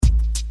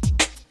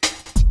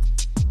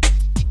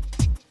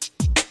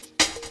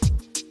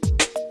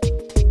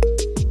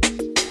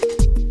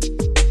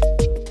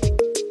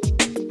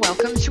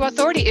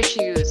Happy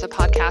Issues, a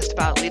podcast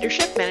about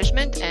leadership,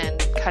 management, and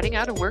cutting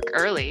out of work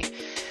early.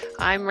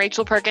 I'm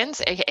Rachel Perkins,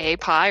 aka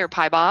Pie or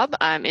Pie Bob.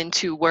 I'm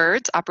into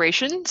words,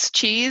 operations,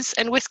 cheese,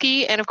 and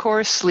whiskey, and of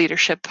course,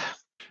 leadership.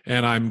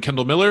 And I'm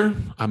Kendall Miller.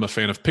 I'm a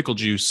fan of pickle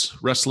juice,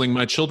 wrestling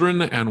my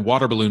children, and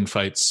water balloon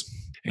fights.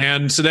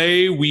 And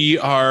today we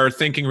are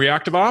thanking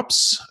Reactive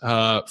Ops.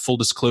 Full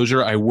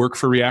disclosure, I work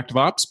for Reactive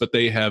Ops, but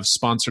they have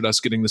sponsored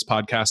us getting this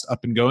podcast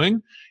up and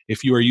going.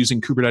 If you are using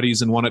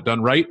Kubernetes and want it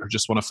done right, or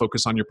just want to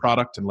focus on your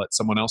product and let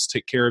someone else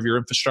take care of your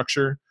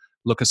infrastructure,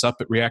 look us up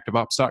at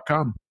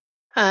reactiveops.com.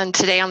 And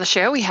today on the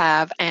show, we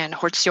have Anne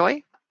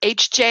Hjortsøy,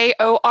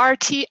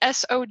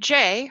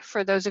 Hjortsoj,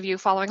 for those of you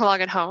following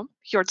along at home,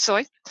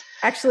 Hjortsøy.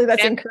 Actually,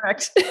 that's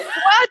incorrect.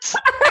 What?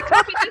 I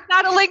copied this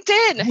out of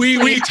LinkedIn.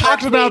 We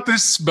talked about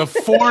this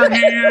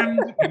beforehand,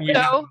 and we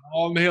have it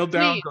all nailed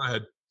down. Go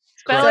ahead.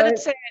 Spell it and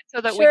say it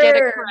so that we get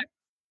it correct.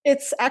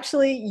 It's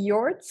actually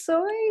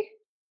Hjortsøy.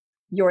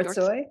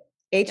 Hjortsøy.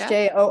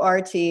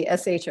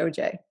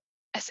 Hjortshoj.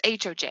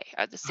 Shoj.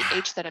 That's the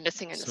H that I'm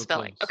missing in the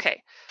spelling. Close.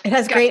 Okay. It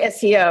has great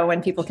SEO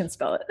when people can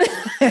spell it.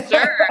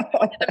 Sure. I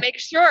wanted to make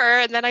sure,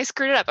 and then I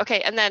screwed it up.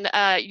 Okay. And then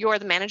you're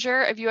the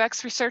manager of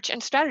UX research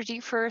and strategy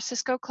for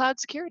Cisco Cloud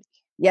Security.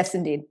 Yes,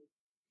 indeed.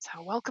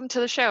 So welcome to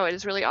the show. It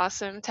is really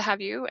awesome to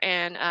have you.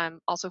 And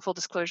also full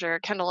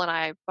disclosure, Kendall and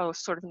I both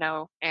sort of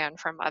know Anne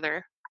from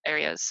other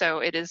areas. So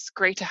it is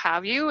great to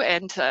have you,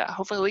 and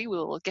hopefully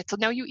we'll get to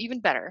know you even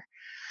better.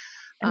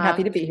 I'm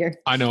happy to be here.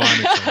 I know I'm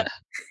excited.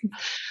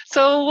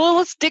 So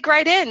let's dig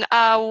right in.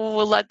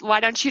 Why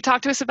don't you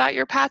talk to us about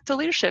your path to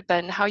leadership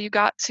and how you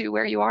got to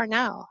where you are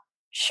now?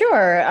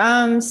 Sure.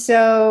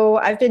 So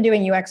I've been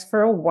doing UX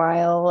for a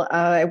while.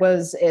 I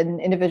was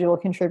an individual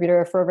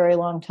contributor for a very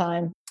long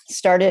time.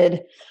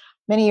 Started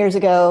many years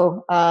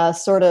ago,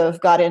 sort of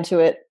got into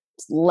it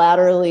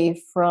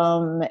laterally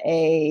from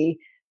a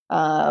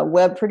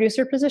web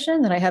producer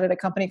position that I had at a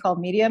company called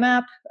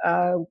MediaMap.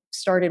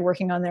 Started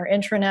working on their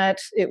intranet.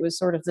 It was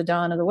sort of the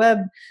dawn of the web.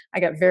 I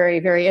got very,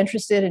 very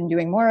interested in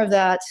doing more of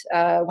that.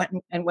 Went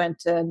and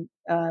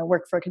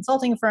worked for a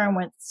consulting firm.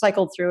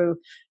 Cycled through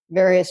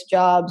various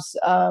jobs,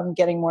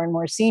 getting more and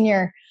more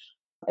senior.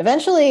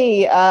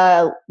 Eventually,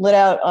 lit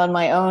out on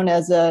my own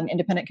as an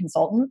independent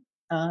consultant.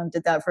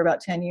 Did that for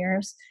about 10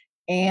 years,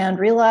 and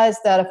realized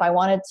that if I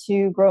wanted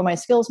to grow my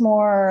skills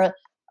more,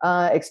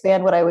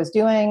 expand what I was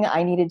doing,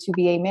 I needed to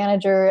be a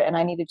manager, and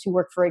I needed to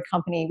work for a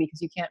company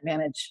because you can't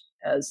manage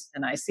as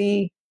an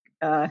IC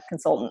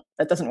consultant.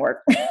 That doesn't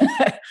work.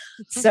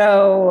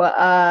 So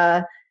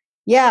I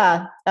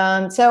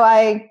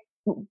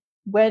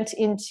went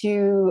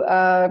into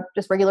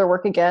just regular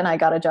work again. I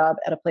got a job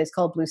at a place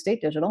called Blue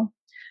State Digital,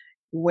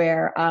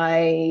 where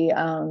I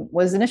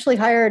was initially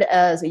hired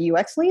as a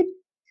UX lead.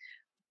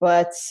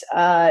 But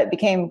it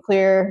became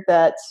clear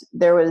that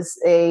there was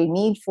a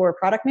need for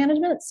product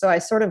management. So I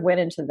sort of went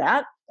into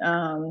that.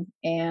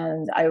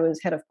 And I was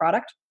head of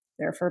product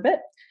there for a bit.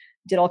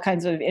 Did all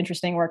kinds of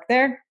interesting work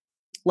there.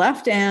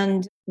 Left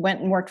and went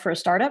and worked for a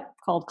startup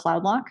called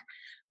CloudLock,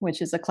 which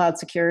is a cloud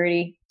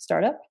security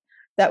startup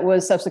that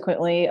was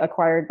subsequently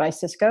acquired by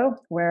Cisco,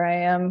 where I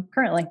am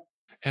currently.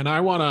 And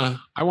I wanna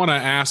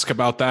ask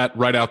about that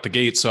right out the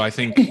gate. So I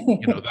think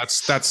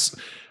that's.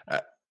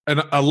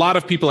 And a lot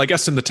of people, I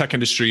guess in the tech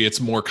industry, it's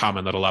more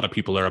common that a lot of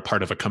people are a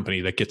part of a company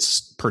that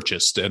gets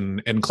purchased.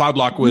 And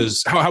CloudLock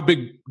was,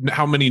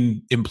 how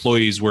many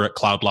employees were at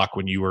CloudLock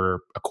when you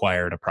were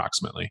acquired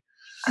approximately?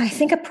 I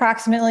think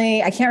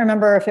approximately, I can't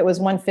remember if it was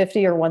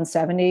 150 or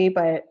 170,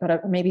 but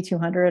maybe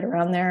 200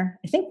 around there.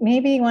 I think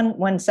maybe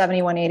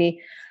 170,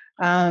 180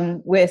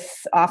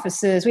 with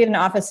offices. We had an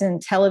office in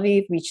Tel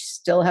Aviv. We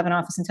still have an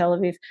office in Tel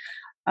Aviv,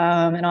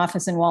 an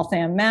office in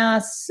Waltham,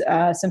 Mass,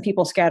 some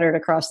people scattered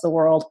across the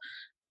world.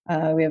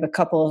 We have a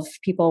couple of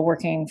people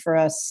working for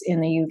us in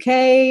the UK,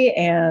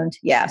 and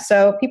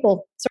so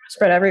people sort of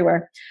spread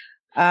everywhere.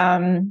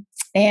 And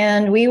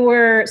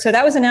so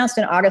that was announced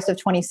in August of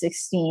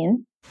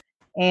 2016,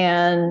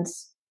 and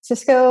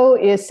Cisco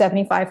is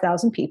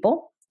 75,000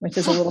 people, which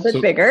is a little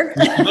bit bigger.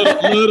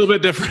 A little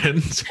bit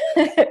different.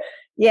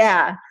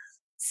 Yeah.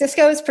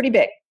 Cisco is pretty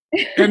big.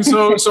 And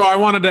so I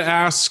wanted to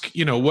ask,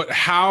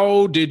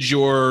 how did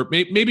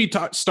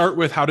start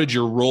with how did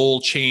your role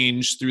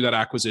change through that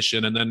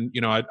acquisition? And then,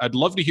 I'd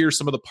love to hear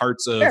some of the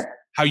parts of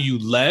how you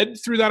led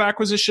through that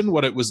acquisition,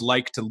 what it was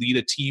like to lead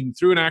a team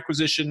through an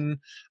acquisition,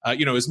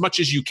 as much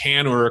as you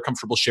can or are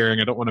comfortable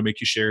sharing. I don't want to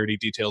make you share any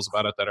details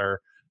about it that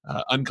are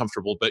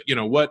uncomfortable, but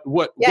what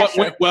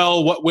went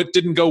well, what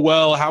didn't go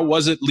well, how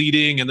was it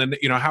leading? And then,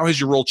 how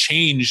has your role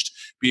changed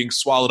being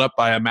swallowed up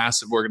by a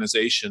massive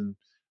organization?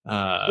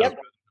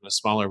 A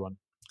smaller one.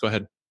 Go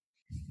ahead.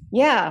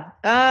 Yeah,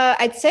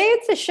 I'd say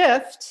it's a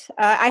shift.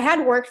 I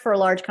had worked for a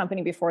large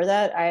company before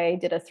that. I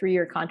did a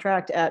 3-year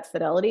contract at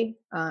Fidelity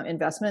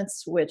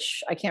Investments,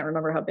 which I can't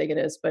remember how big it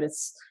is, but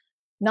it's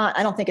not,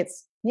 I don't think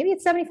maybe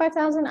it's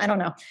 75,000. I don't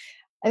know.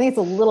 I think it's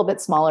a little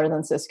bit smaller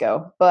than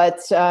Cisco, but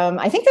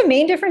I think the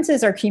main difference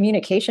is our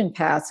communication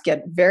paths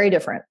get very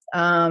different.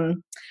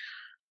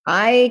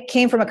 I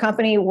came from a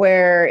company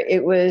where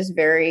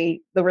the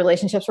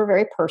relationships were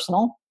very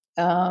personal.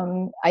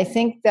 I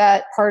think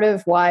that part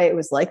of why it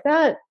was like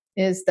that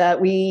is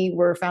that we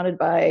were founded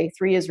by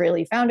 3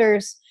 Israeli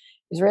founders.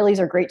 Israelis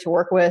are great to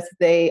work with.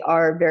 They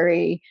are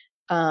very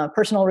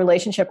personal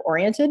relationship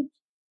oriented,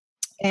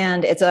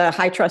 and it's a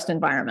high trust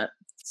environment.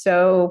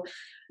 So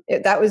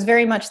that was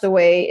very much the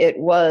way it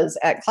was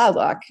at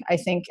CloudLock. I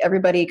think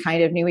everybody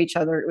kind of knew each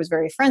other. It was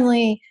very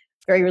friendly,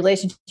 very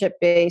relationship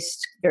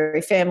based,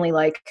 very family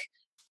like.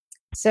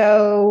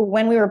 So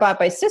when we were bought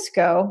by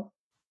Cisco,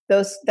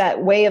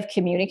 that way of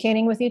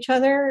communicating with each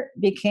other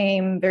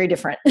became very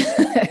different.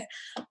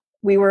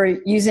 We were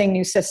using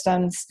new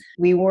systems.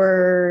 We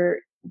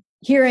were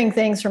hearing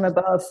things from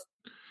above.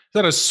 Is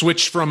that a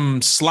switch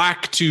from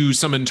Slack to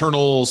some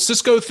internal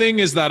Cisco thing?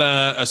 Is that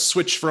a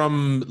switch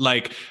from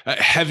like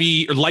a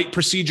heavy or light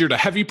procedure to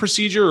heavy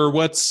procedure, or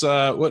what's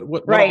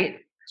what? Right.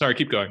 Sorry,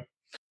 keep going.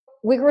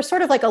 We were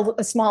sort of like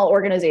a small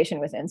organization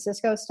within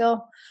Cisco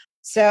still.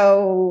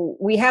 So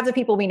we have the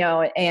people we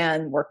know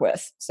and work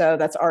with. So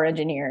that's our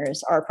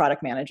engineers, our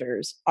product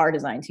managers, our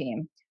design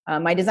team.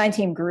 My design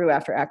team grew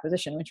after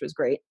acquisition, which was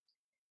great.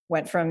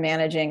 Went from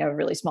managing a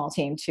really small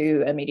team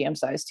to a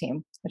medium-sized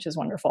team, which is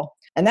wonderful.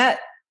 And that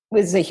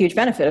was a huge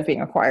benefit of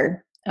being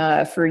acquired.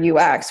 For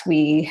UX,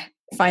 we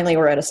finally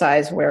were at a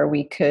size where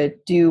we could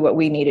do what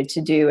we needed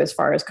to do as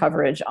far as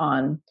coverage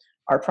on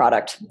our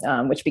product,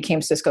 which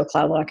became Cisco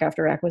CloudLock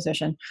after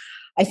acquisition.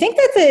 I think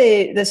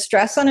that the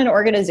stress on an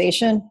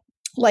organization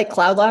like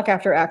CloudLock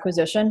after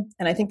acquisition,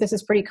 and I think this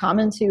is pretty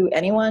common to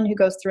anyone who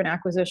goes through an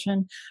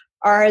acquisition,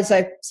 are, as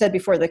I've said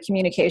before, the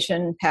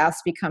communication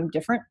paths become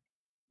different.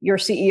 Your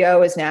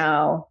CEO is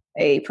now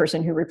a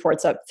person who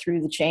reports up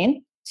through the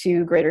chain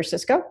to Greater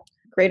Cisco.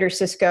 Greater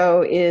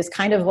Cisco is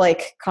kind of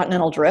like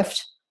continental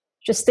drift.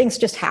 Things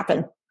just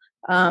happen.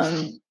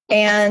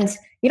 And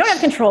you don't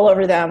have control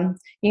over them.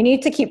 You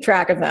need to keep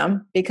track of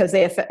them because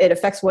it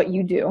affects what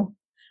you do.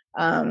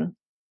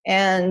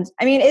 And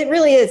I mean, it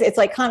really is. It's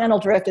like continental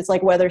drift. It's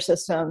like weather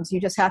systems. You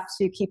just have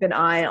to keep an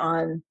eye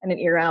on and an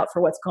ear out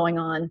for what's going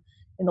on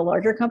in the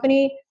larger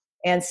company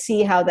and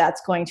see how that's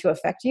going to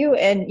affect you.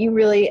 And you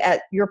really,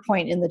 at your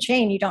point in the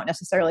chain, you don't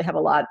necessarily have a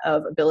lot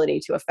of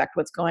ability to affect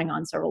what's going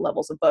on several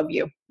levels above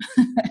you.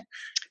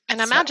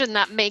 And I imagine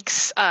that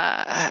makes,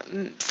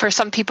 for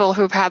some people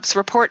who perhaps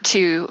report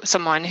to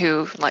someone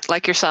who,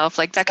 like yourself,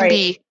 like that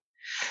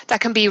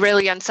can be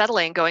really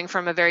unsettling, going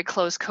from a very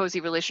close,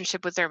 cozy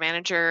relationship with their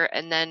manager,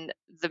 and then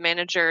the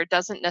manager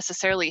doesn't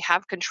necessarily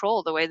have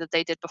control the way that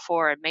they did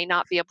before and may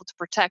not be able to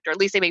protect, or at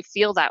least they may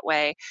feel that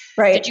way.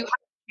 Right. Did you have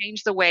to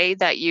change the way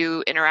that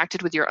you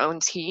interacted with your own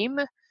team?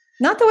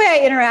 Not the way I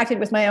interacted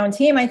with my own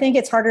team. I think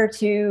it's harder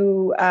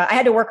to, I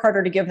had to work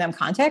harder to give them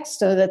context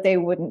so that they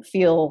wouldn't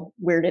feel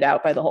weirded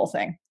out by the whole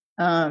thing.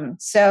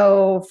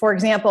 So, for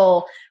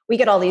example, we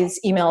get all these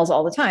emails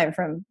all the time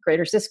from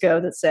Greater Cisco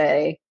that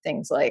say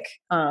things like,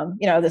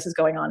 this is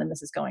going on and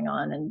this is going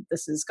on and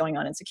this is going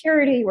on in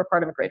security. We're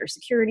part of a greater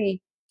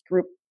security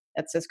group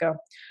at Cisco.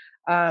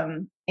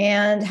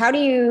 And how do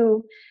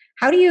you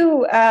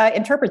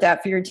interpret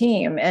that for your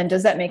team? And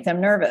does that make them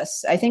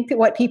nervous? I think that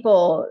what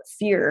people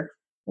fear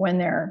when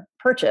they're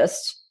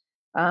purchased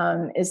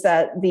is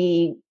that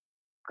the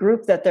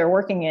group that they're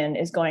working in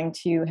is going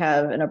to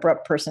have an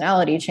abrupt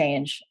personality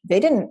change. They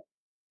didn't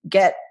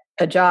get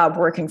a job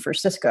working for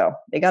Cisco.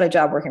 They got a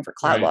job working for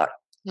CloudLock.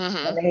 Right.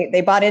 Mm-hmm. And they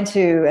bought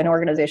into an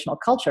organizational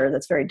culture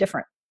that's very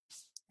different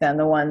than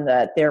the one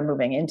that they're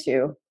moving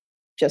into.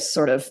 Just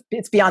sort of,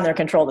 it's beyond their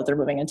control that they're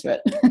moving into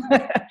it.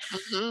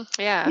 Mm-hmm.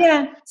 Yeah.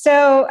 Yeah.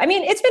 So, I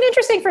mean, it's been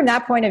interesting from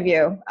that point of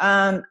view.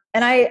 And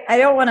I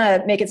don't want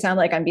to make it sound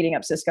like I'm beating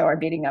up Cisco or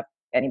beating up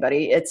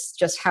anybody. It's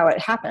just how it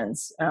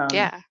happens.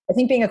 I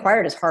think being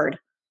acquired is hard.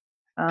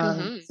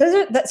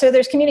 So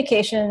there's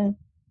communication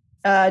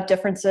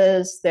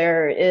differences.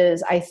 There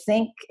is, I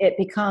think it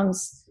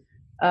becomes,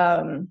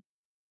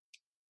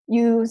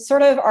 you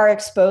sort of are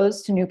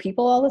exposed to new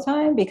people all the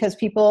time because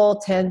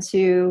people tend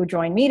to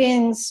join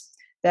meetings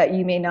that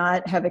you may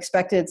not have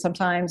expected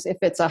sometimes. If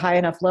it's a high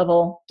enough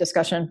level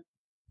discussion,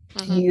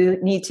 we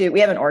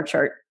have an org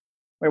chart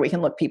where we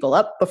can look people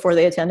up before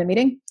they attend a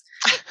meeting.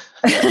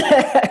 Which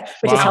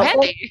is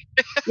helpful.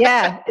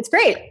 Yeah, it's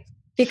great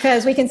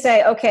because we can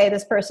say, okay,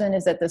 this person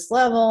is at this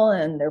level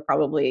and they're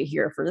probably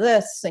here for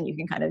this, and you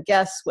can kind of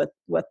guess what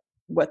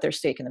their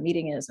stake in the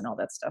meeting is and all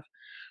that stuff.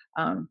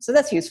 So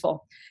that's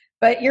useful.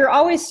 But you're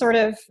always sort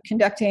of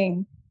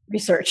conducting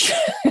research,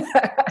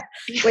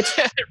 which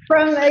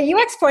from a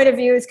UX point of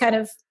view is kind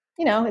of,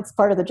 it's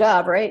part of the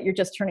job, right? You're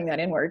just turning that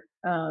inward.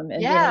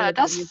 Yeah,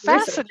 that's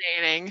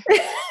fascinating.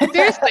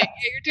 Seriously,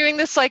 you're doing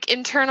this like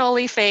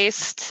internally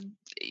faced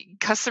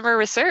customer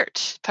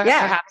research,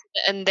 perhaps,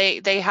 and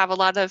they have a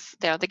lot of,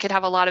 they could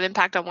have a lot of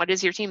impact on what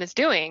is your team is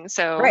doing.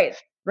 So right.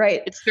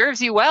 It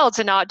serves you well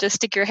to not just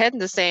stick your head in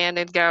the sand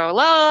and go,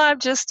 well, I'm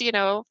just,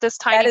 this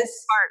tiny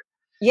part.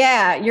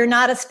 Yeah, you're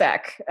not a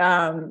spec.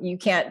 You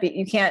can't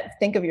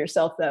think of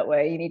yourself that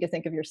way. You need to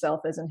think of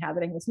yourself as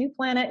inhabiting this new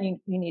planet. And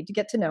you need to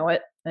get to know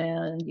it,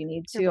 and you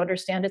need to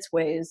understand its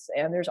ways.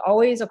 And there's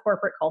always a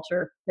corporate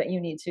culture that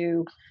you need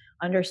to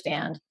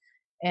understand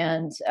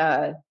and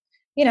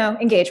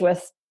engage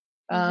with.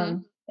 I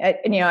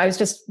was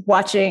just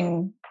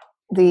watching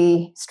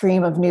the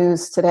stream of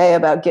news today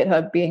about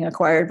GitHub being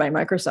acquired by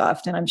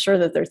Microsoft, and I'm sure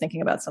that they're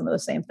thinking about some of the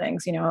same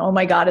things. Oh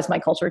my God, is my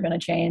culture going to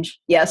change?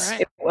 Yes,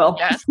 right. It will.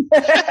 Yes.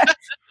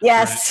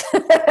 Yes.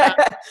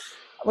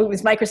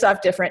 Was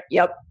Microsoft different?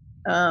 Yep.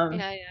 I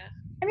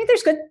mean,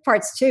 there's good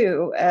parts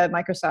too.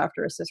 Microsoft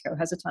or Cisco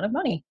has a ton of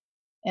money.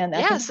 And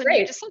that's great. And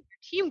you just said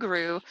your team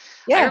grew.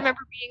 Yeah. I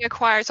remember being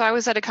acquired. So I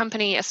was at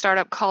a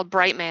startup called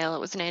Brightmail. It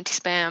was an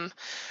anti-spam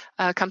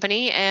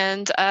company.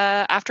 And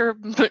after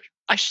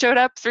I showed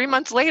up 3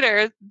 months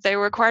later, they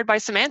were acquired by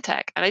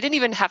Symantec. And I didn't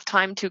even have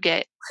time to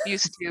get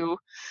used to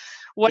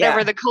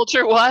whatever the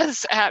culture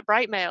was at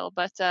Brightmail.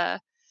 But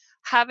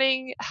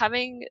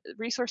having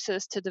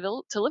resources to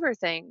deliver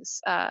things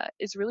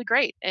is really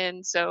great.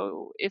 And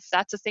so if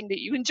that's a thing that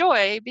you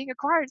enjoy, being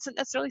acquired isn't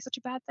necessarily such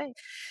a bad thing.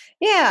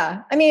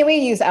 Yeah. I mean, we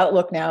use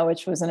Outlook now,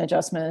 which was an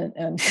adjustment,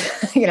 and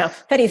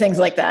petty things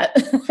like that.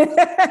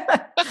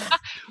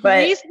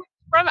 But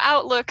from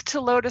Outlook to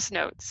Lotus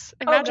Notes.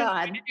 Imagine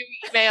trying to do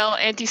email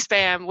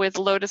anti-spam with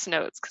Lotus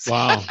Notes.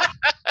 Wow.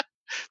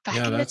 Back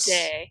in the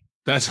day.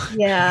 That's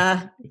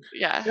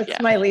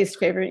my least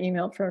favorite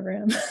email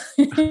program.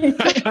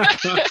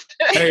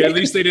 Hey, at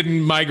least they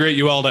didn't migrate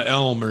you all to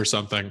Elm or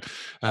something.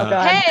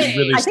 Hey,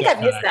 really I think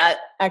I've used that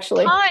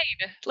actually. Pine.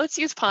 Let's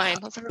use Pine.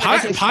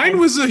 Pine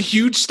was a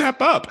huge step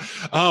up.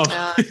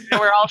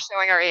 We're all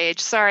showing our age.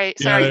 Sorry,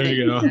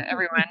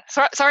 everyone.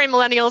 Sorry,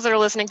 millennials that are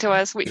listening to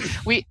us.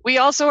 We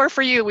also are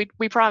for you.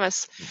 We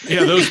promise.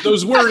 Yeah,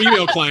 those were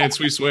email clients.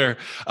 We swear.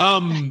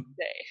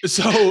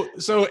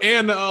 So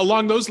Anne,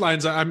 along those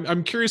lines,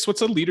 I'm curious,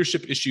 what's a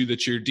leadership issue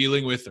that you're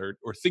dealing with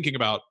or thinking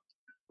about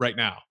right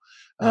now?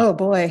 Oh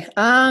boy.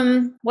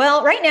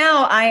 Well, right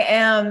now I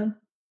am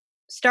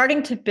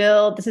starting to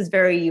build, this is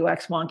very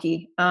UX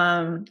wonky.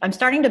 I'm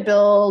starting to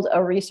build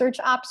a research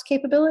ops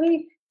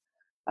capability.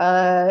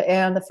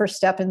 And the first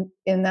step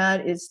in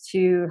that is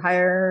to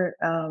hire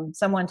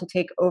someone to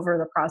take over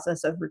the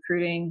process of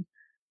recruiting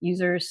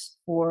users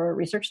for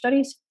research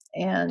studies,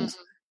 and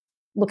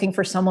looking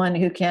for someone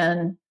who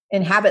can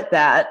inhabit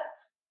that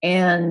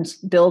and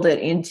build it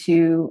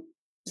into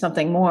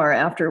something more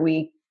after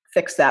we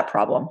fix that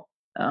problem.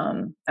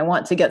 I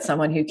want to get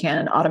someone who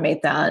can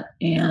automate that,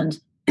 and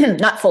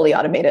not fully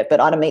automate it, but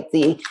automate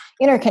the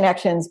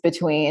interconnections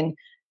between,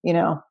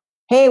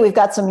 hey, we've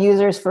got some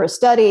users for a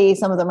study.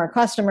 Some of them are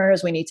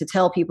customers. We need to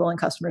tell people in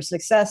customer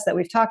success that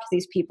we've talked to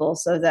these people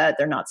so that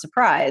they're not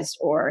surprised.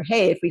 Or,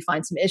 hey, if we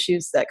find some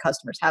issues that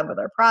customers have with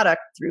our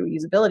product through a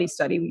usability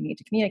study, we need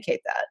to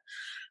communicate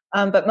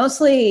that. But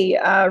mostly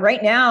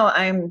right now,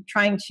 I'm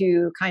trying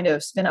to kind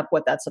of spin up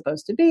what that's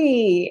supposed to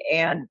be.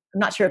 And I'm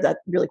not sure if that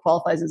really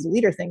qualifies as a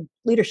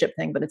leadership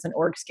thing, but it's an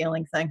org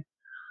scaling thing.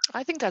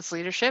 I think that's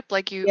leadership.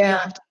 Like you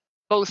have to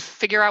both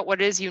figure out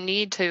what it is you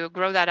need to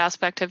grow that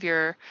aspect of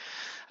your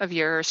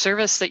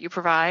service that you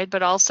provide,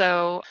 but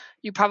also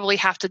you probably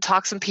have to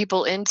talk some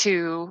people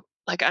into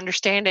like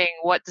understanding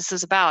what this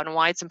is about and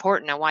why it's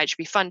important and why it should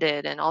be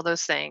funded and all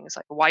those things,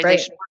 like why they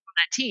should work on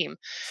that team.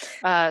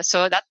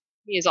 So that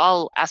is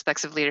all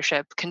aspects of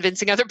leadership,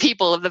 convincing other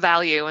people of the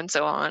value and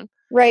so on.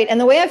 Right. And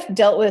the way I've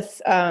dealt with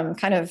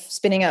kind of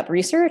spinning up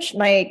research,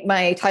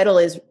 my title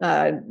is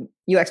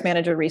UX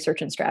Manager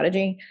Research and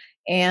Strategy.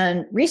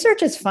 And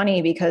research is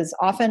funny because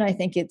often I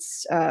think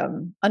it's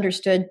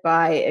understood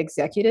by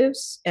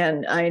executives.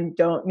 And I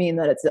don't mean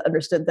that it's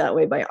understood that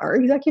way by our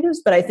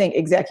executives, but I think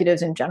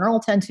executives in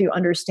general tend to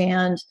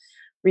understand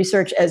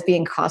research as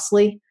being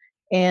costly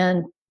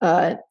and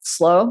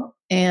slow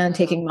and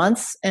taking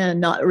months and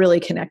not really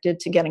connected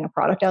to getting a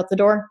product out the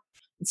door.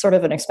 It's sort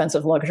of an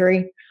expensive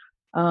luxury.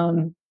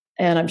 And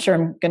I'm sure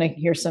I'm going to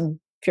hear some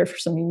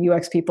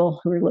UX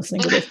people who are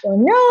listening to this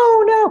going,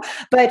 no.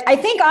 But I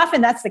think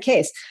often that's the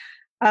case.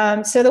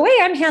 So the way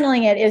I'm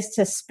handling it is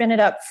to spin it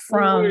up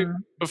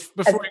from...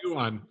 Before we go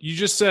on, you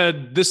just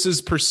said this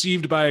is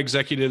perceived by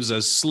executives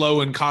as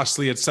slow and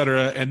costly, et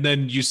cetera. And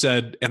then you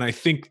said, and I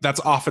think that's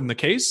often the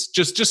case,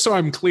 just so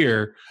I'm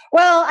clear.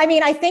 Well, I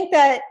mean, I think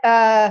that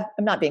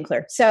I'm not being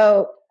clear.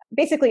 So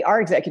basically our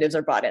executives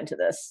are bought into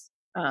this.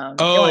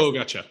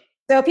 Gotcha.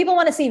 So people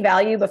want to see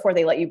value before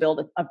they let you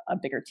build a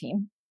bigger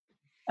team.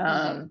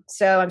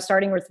 So I'm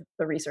starting with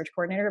the research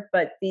coordinator,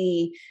 but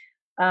the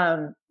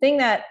thing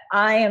that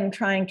I am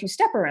trying to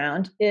step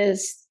around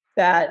is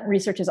that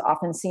research is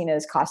often seen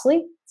as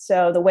costly.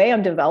 So the way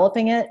I'm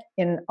developing it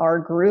in our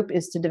group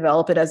is to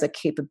develop it as a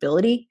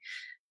capability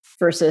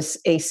versus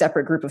a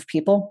separate group of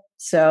people.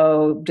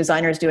 So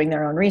designers doing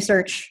their own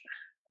research,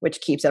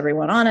 which keeps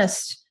everyone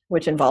honest,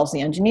 which involves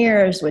the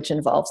engineers, which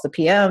involves the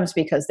PMs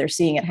because they're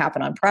seeing it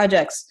happen on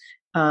projects.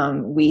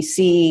 We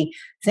see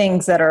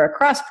things that are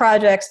across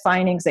projects,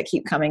 findings that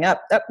keep coming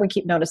up. We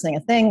keep noticing a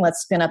thing.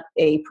 Let's spin up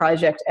a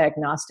project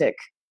agnostic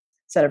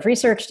set of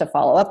research to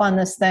follow up on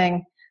this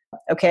thing.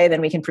 Okay,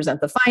 then we can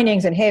present the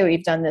findings and, hey,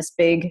 we've done this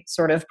big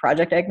sort of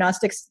project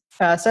agnostic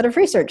set of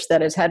research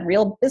that has had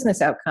real business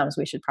outcomes.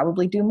 We should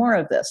probably do more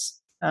of this.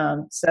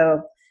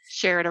 So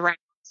share it around.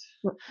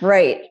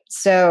 Right.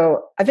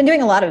 So I've been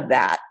doing a lot of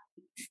that.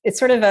 It's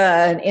sort of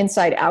an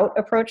inside out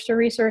approach to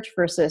research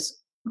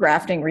versus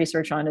grafting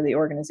research onto the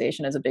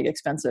organization as a big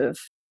expensive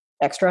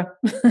extra.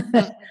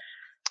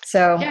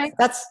 So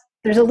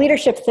there's a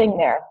leadership thing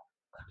there.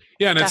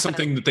 Yeah, and it's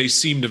something that they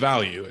seem to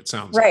value, it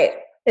sounds right. Like.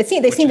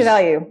 They seem to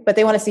value, but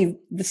they want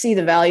to see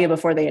the value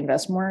before they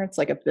invest more. It's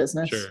like a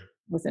business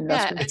with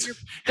investors. Yeah, and you're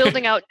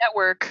building out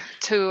network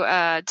to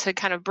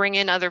kind of bring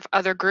in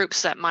other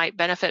groups that might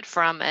benefit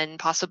from and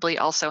possibly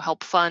also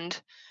help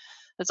fund.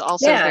 That's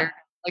also there.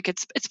 Like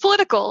it's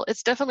political.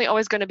 It's definitely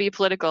always going to be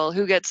political.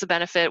 Who gets the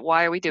benefit?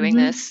 Why are we doing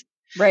this?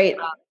 Right.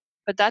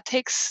 But that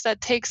takes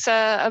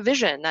a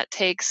vision. That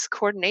takes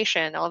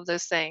coordination. All of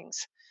those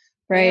things.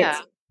 Right. Yeah.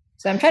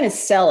 So I'm trying to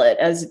sell it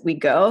as we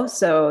go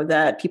so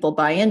that people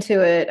buy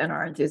into it and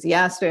are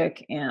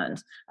enthusiastic,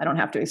 and I don't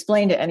have to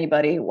explain to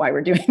anybody why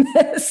we're doing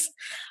this.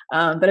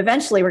 But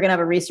eventually we're going to have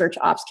a research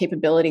ops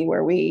capability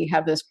where we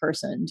have this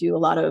person do a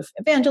lot of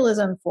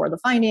evangelism for the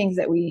findings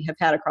that we have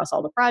had across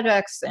all the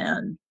projects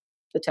and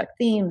the tech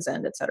themes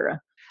and et cetera.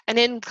 And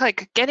in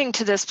like getting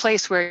to this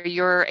place where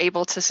you're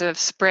able to sort of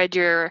spread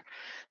your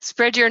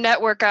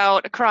network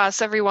out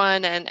across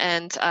everyone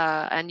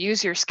and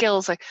use your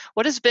skills, like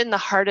what has been the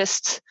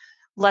hardest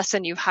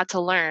lesson you've had to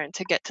learn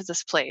to get to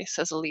this place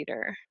as a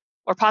leader,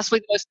 or possibly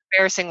the most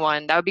embarrassing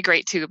one? That would be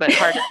great too, but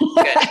hard.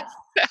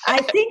 I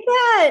think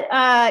that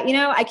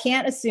I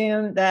can't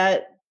assume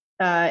that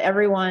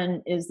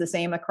everyone is the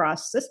same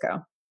across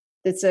Cisco.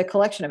 It's a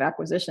collection of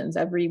acquisitions.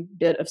 Every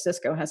bit of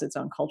Cisco has its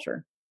own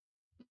culture.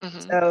 Mm-hmm.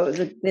 So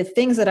the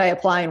things that I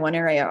apply in one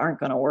area aren't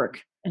going to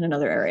work in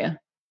another area.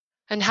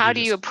 And how do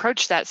you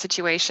approach that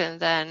situation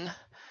then?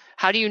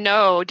 How do you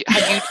know? Do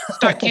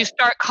you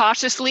start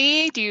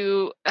cautiously?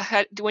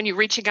 When you're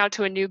reaching out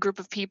to a new group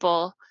of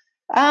people?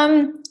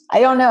 I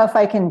don't know if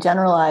I can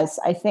generalize.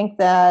 I think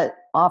that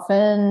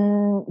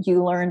often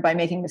you learn by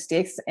making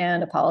mistakes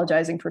and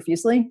apologizing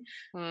profusely.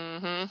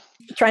 Mm-hmm.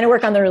 Trying to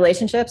work on the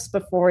relationships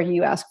before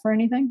you ask for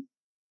anything.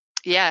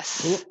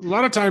 Yes. A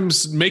lot of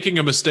times making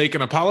a mistake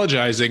and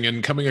apologizing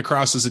and coming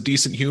across as a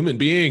decent human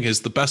being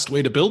is the best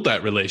way to build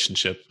that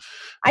relationship.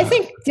 I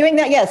think doing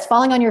that, yes,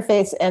 falling on your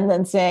face and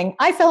then saying,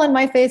 I fell on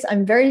my face.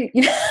 I'm very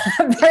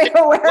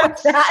aware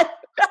of that.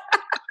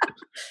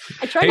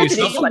 I try not to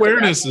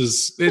self-awareness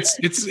is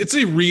it's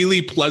a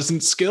really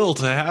pleasant skill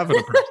to have in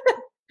a person,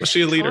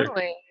 especially a leader.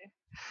 Totally.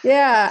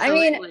 Yeah.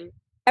 Absolutely. I mean,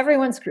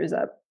 everyone screws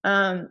up.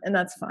 And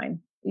that's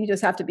fine. You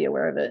just have to be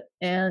aware of it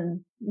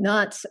and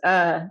not,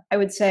 I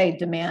would say,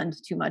 demand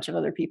too much of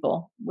other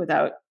people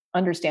without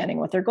understanding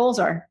what their goals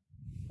are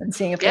and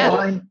seeing if they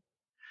align.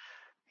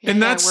 And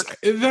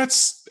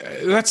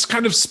that's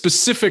kind of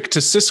specific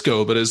to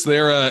Cisco, but is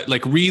there a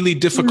like really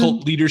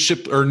difficult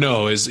leadership, or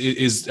no?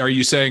 Are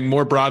you saying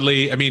more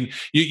broadly? I mean,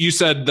 you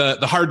said the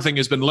hard thing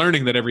has been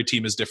learning that every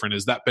team is different.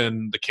 Has that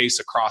been the case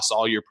across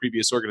all your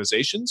previous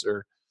organizations,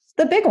 or?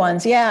 The big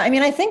ones, yeah. I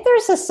mean, I think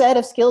there's a set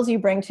of skills you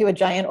bring to a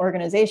giant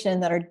organization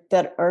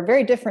that are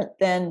very different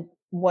than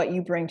what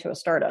you bring to a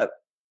startup.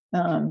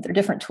 They're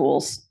different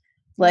tools.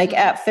 Like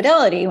at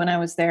Fidelity, when I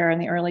was there in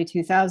the early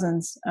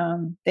 2000s,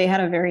 they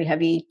had a very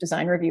heavy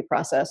design review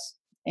process.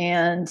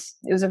 And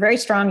it was a very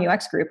strong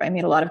UX group. I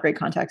made a lot of great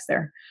contacts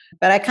there.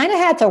 But I kind of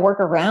had to work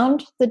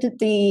around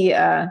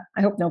I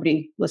hope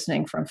nobody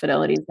listening from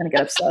Fidelity is going to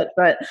get upset,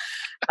 but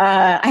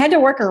I had to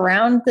work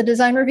around the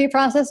design review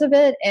process a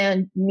bit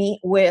and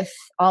meet with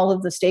all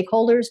of the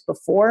stakeholders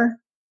before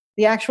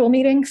the actual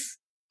meetings,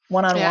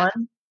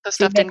 one-on-one. The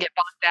stuff didn't get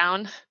bogged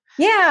down.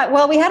 Yeah,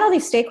 well, we had all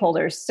these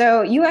stakeholders.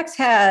 So UX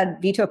had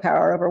veto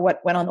power over what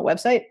went on the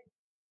website,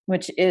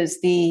 which is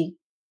the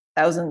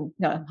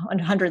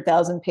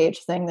 100,000 page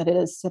thing that it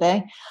is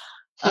today.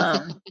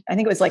 I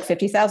think it was like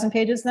 50,000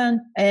 pages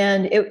then.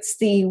 And it's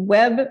the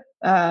web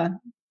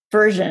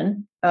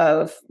version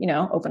of,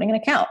 opening an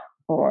account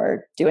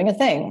or doing a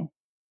thing,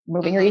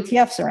 moving your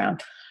ETFs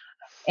around.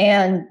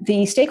 And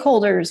the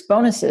stakeholders'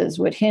 bonuses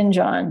would hinge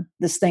on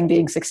this thing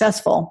being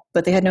successful,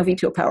 but they had no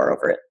veto power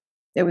over it.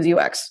 It was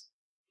UX.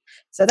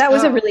 So that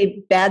was a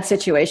really bad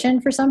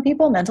situation for some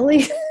people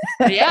mentally.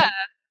 Yeah,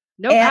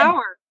 no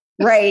power.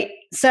 Right.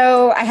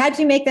 So I had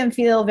to make them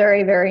feel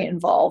very, very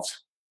involved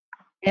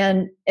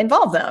and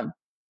involve them,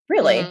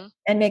 really,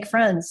 and make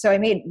friends. So I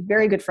made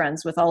very good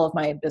friends with all of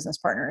my business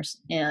partners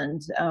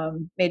and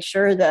made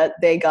sure that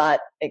they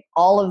got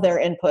all of their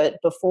input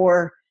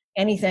before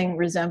anything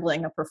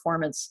resembling a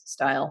performance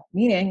style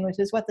meeting, which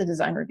is what the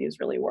design reviews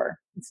really were.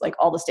 It's like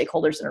all the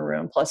stakeholders in a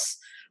room, plus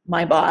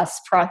my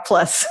boss,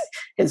 plus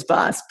his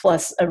boss,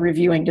 plus a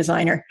reviewing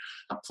designer,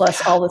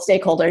 plus all the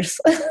stakeholders.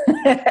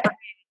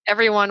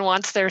 Everyone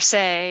wants their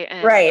say.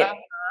 And, right.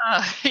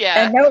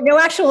 Yeah. And no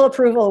actual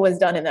approval was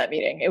done in that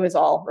meeting. It was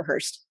all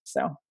rehearsed.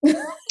 So good.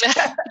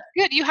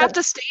 You have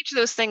to stage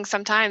those things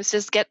sometimes.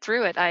 Just get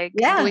through it. I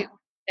completely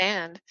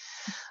understand.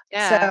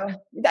 Yeah. So,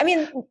 I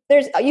mean,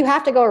 you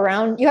have to go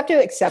around, you have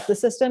to accept the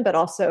system, but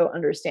also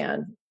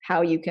understand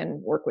how you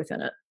can work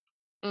within it.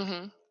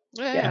 Mm-hmm.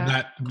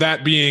 And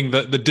that being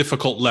the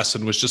difficult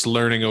lesson was just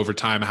learning over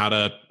time how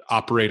to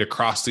operate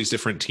across these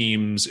different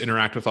teams,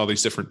 interact with all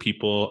these different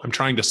people. I'm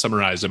trying to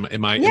summarize.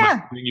 Am I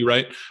getting you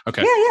right?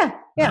 Okay.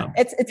 Yeah.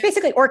 It's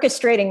basically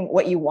orchestrating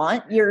what you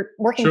want. You're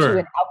working to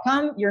an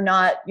outcome. You're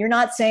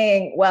not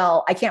saying,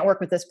 well, I can't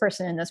work with this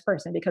person and this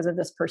person because of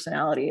this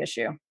personality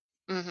issue.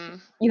 Mm-hmm.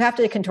 You have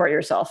to contort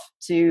yourself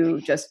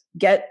to just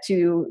get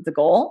to the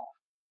goal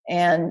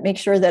and make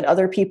sure that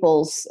other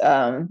people's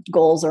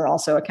goals are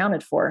also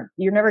accounted for.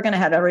 You're never going to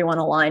have everyone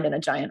aligned in a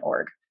giant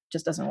org. It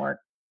just doesn't work.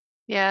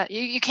 Yeah,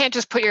 you can't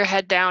just put your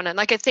head down. And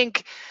like, I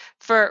think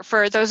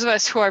for those of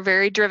us who are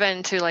very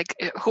driven to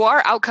who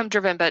are outcome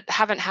driven, but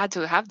haven't had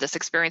to have this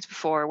experience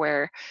before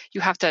where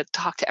you have to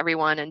talk to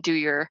everyone and do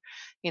your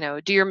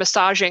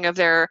massaging of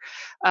their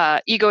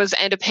egos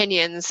and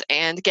opinions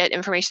and get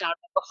information out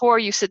before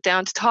you sit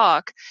down to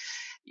talk.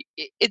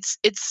 It's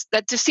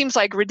that just seems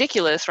like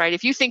ridiculous, right?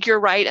 If you think you're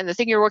right and the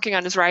thing you're working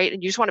on is right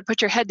and you just want to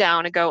put your head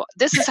down and go,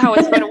 this is how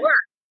it's going to work.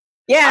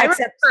 Yeah,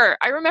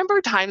 I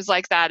remember times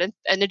like that, and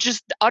it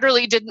just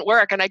utterly didn't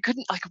work, and I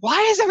couldn't, why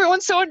is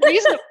everyone so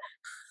unreasonable?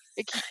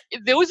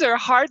 Those are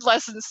hard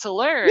lessons to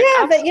learn.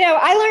 Yeah, but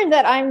I learned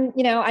that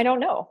I don't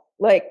know.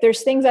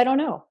 There's things I don't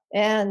know,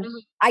 and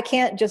I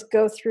can't just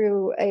go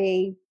through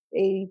a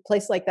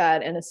place like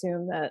that and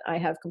assume that I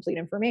have complete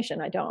information.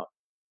 I don't.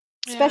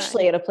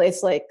 Especially at a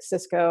place like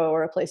Cisco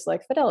or a place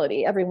like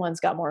Fidelity,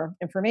 everyone's got more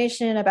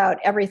information about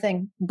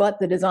everything but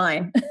the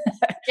design.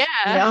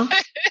 Yeah.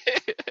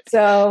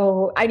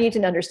 So I need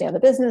to understand the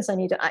business. I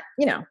need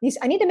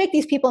to make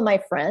these people my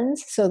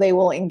friends so they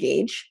will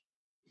engage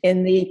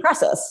in the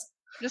process.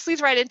 This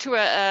leads right into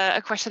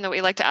a question that we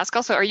like to ask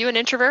also. Are you an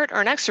introvert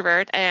or an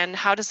extrovert, and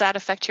how does that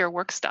affect your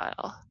work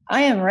style?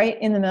 I am right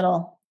in the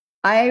middle.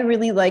 I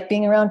really like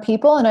being around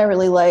people, and I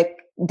really like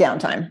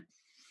downtime.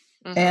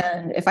 Mm-hmm.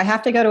 And if I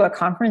have to go to a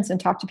conference and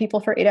talk to people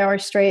for 8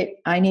 hours straight,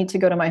 I need to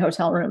go to my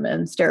hotel room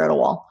and stare at a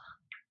wall.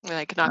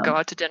 Not go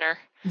out to dinner.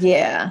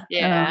 Yeah.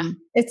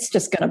 It's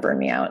just going to burn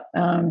me out.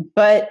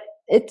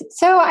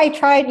 So I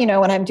tried,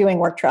 when I'm doing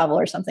work travel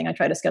or something, I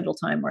try to schedule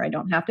time where I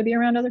don't have to be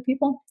around other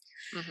people.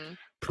 Mm-hmm.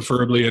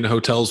 Preferably in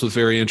hotels with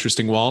very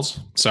interesting walls.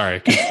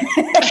 Sorry.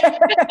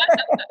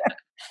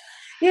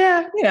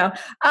 Yeah.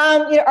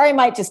 Or I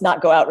might just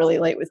not go out really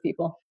late with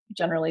people.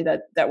 Generally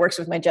that works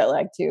with my jet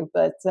lag too.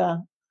 But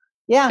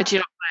yeah. But you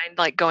don't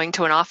mind going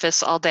to an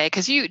office all day,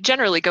 because you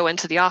generally go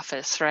into the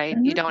office, right?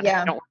 Mm-hmm. You don't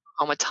work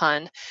home a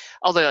ton,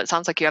 although it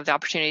sounds like you have the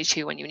opportunity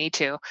to when you need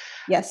to.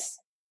 Yes.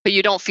 But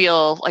you don't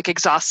feel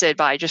exhausted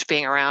by just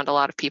being around a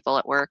lot of people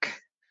at work.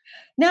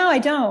 No, I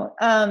don't.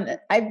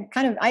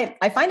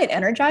 I find it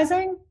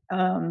energizing.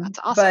 That's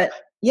awesome. But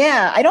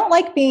yeah, I don't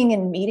like being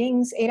in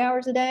meetings 8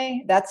 hours a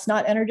day. That's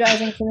not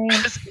energizing to me.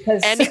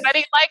 Because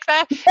anybody like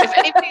that? If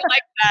anybody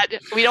like that,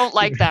 we don't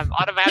like them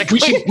automatically.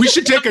 We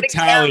should take a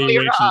tally,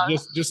 Rachel.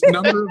 Just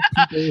number of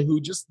people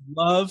who just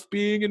love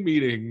being in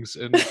meetings,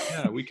 and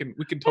we can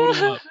total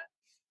them up.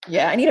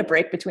 Yeah, I need a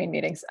break between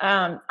meetings.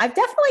 I've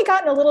definitely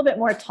gotten a little bit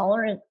more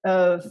tolerant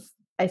of,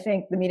 I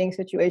think, the meeting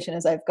situation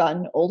as I've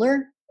gotten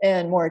older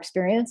and more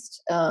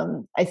experienced.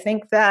 I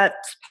think that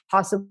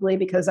possibly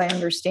because I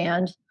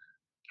understand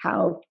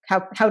how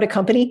to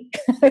company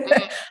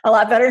a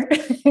lot better,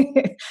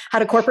 how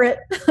to corporate,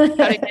 how to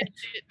get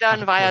it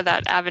done via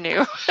that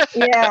avenue.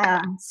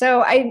 Yeah.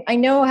 So I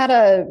know how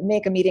to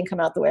make a meeting come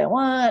out the way I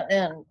want,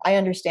 and I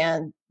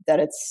understand that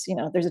it's,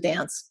 there's a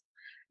dance.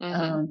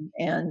 Mm-hmm.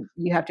 And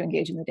you have to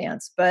engage in the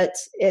dance, but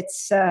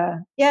it's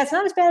it's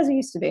not as bad as it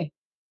used to be.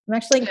 I'm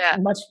actually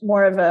much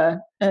more of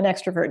an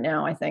extrovert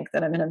now. I think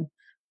that I'm in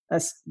a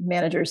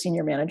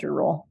senior manager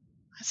role.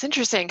 It's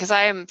interesting, because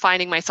I am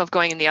finding myself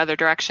going in the other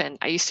direction.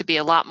 I used to be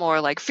a lot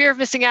more fear of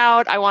missing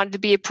out. I wanted to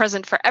be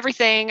present for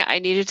everything. I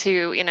needed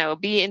to,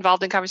 be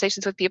involved in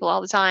conversations with people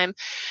all the time.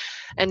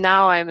 And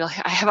now I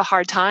have a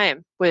hard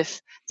time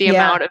with the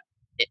amount of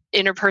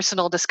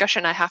interpersonal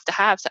discussion I have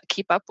to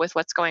keep up with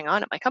what's going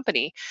on at my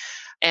company.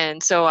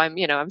 And so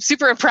I'm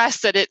super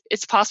impressed that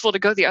it's possible to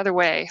go the other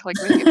way. How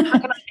can I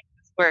make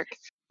this work?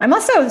 I'm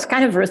also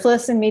kind of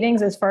ruthless in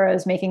meetings as far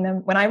as making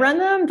them, when I run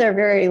them, they're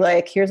very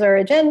here's our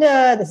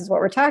agenda. This is what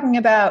we're talking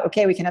about.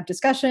 Okay, we can have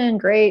discussion.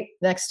 Great.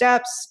 Next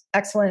steps.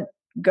 Excellent.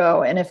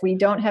 Go. And if we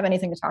don't have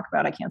anything to talk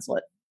about, I cancel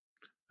it.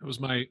 That was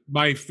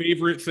my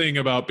favorite thing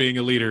about being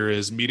a leader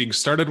is meetings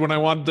started when I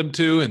wanted them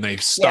to, and they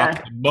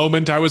stopped the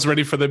moment I was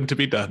ready for them to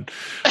be done.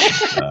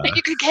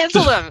 You could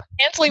cancel them.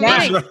 Canceling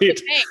meetings.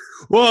 Right.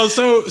 Well,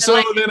 so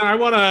then I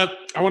want to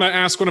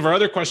ask one of our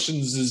other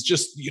questions is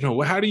just,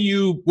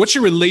 what's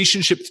your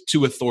relationship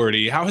to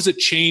authority? How has it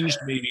changed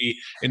maybe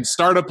in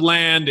startup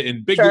land,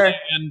 in big land,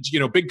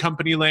 big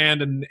company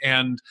land,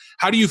 and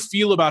how do you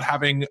feel about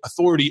having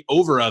authority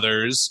over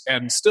others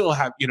and still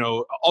have,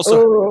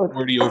 also have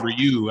authority over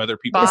you, other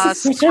people?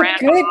 This is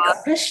such a good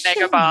question.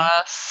 Mega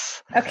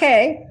boss.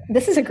 Okay,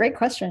 this is a great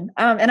question.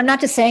 And I'm not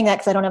just saying that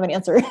because I don't have an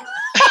answer.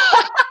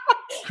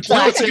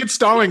 Well, it's a good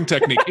stalling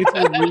technique. It's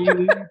a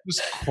really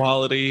just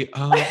quality.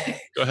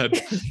 Go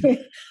ahead.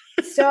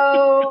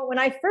 So when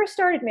I first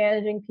started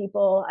managing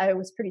people, I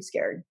was pretty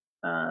scared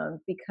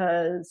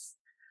because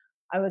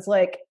I was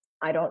like,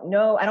 I don't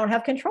know, I don't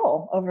have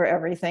control over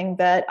everything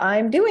that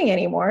I'm doing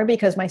anymore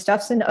because my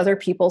stuff's in other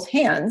people's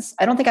hands.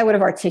 I don't think I would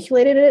have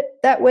articulated it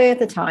that way at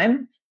the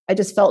time. I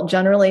just felt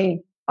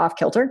generally off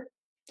kilter.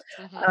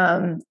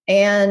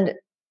 And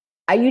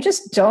you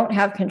just don't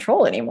have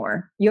control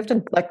anymore. You have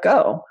to let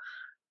go.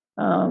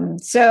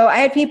 So I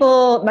had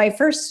people, my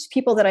first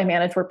people that I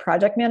managed were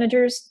project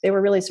managers. They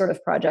were really sort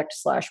of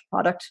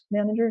project/product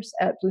managers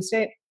at Blue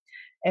State.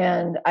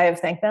 And I have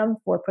thanked them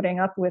for putting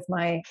up with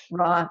my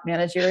raw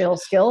managerial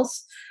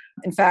skills.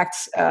 In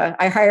fact,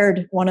 I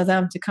hired one of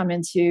them to come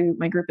into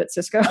my group at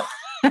Cisco.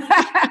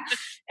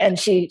 And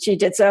she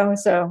did so.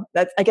 So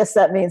I guess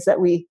that means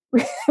that we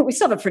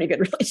still have a pretty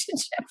good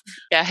relationship.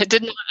 Yeah, it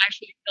did not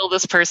actually kill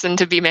this person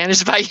to be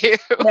managed by you.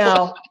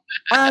 No.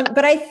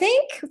 But I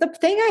think the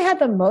thing I had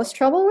the most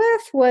trouble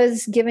with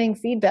was giving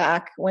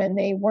feedback when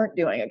they weren't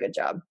doing a good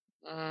job.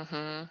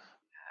 Mm-hmm.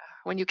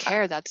 When you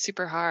care, that's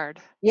super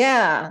hard.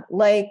 Yeah.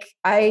 Like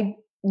I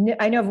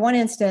know of one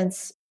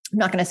instance, I'm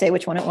not going to say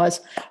which one it was,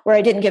 where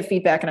I didn't give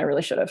feedback and I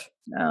really should have.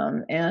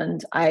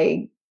 And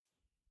I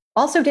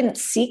also didn't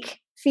seek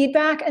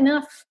feedback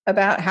enough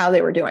about how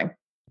they were doing.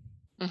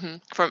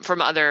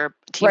 From other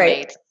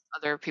teammates,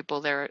 other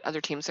people,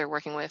 other teams they're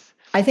working with.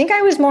 I think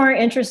I was more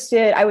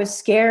interested. I was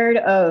scared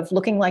of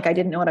looking like I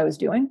didn't know what I was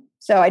doing.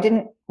 So I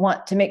didn't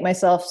want to make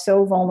myself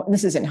so vulnerable.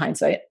 This is in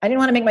hindsight. I didn't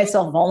want to make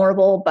myself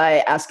vulnerable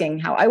by asking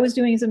how I was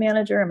doing as a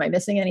manager. Am I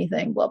missing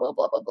anything? Blah, blah,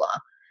 blah, blah, blah.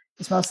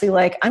 It's mostly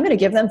like, I'm going to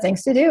give them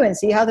things to do and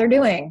see how they're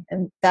doing.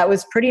 And that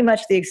was pretty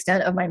much the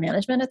extent of my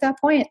management at that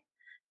point,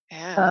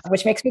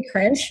 which makes me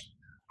cringe.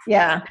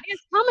 Yeah. I think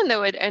it's common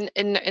though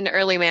in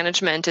early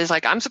management is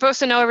like, I'm supposed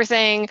to know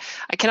everything.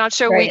 I cannot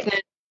show weakness.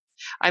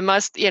 I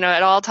must,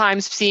 at all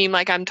times seem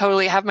like I'm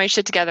totally have my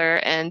shit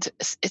together, and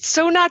it's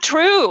so not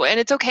true. And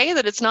it's okay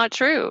that it's not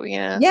true.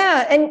 Yeah.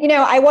 Yeah. And,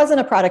 I wasn't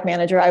a product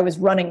manager. I was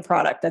running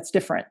product. That's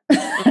different.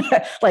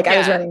 Like I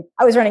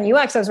was running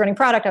UX, I was running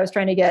product. I was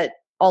trying to get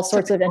all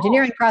sorts of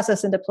engineering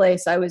process into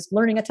place. I was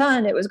learning a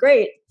ton. It was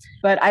great,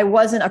 but I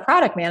wasn't a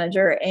product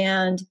manager.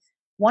 And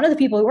one of the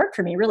people who worked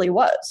for me really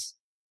was,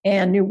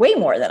 and knew way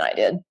more than I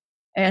did.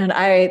 And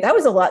that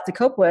was a lot to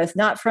cope with,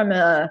 not from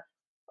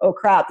oh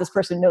crap, this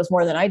person knows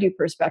more than I do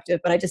perspective,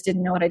 but I just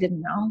didn't know what I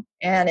didn't know.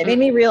 And it made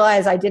me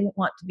realize I didn't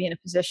want to be in a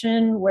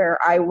position where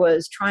I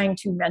was trying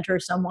to mentor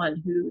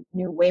someone who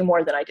knew way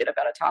more than I did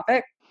about a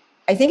topic.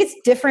 I think it's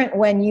different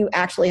when you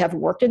actually have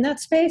worked in that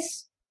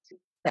space.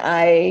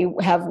 I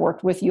have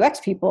worked with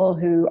UX people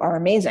who are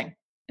amazing,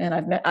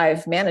 and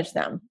I've managed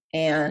them,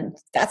 and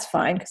that's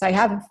fine because I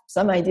have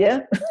some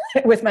idea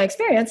with my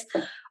experience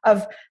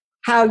of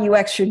how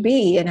UX should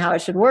be and how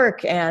it should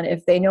work. And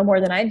if they know more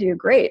than I do,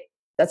 great.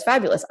 That's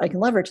fabulous. I can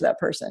leverage that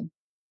person,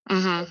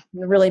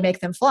 really make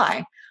them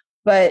fly.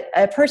 But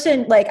a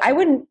person I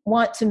wouldn't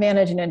want to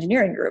manage an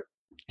engineering group.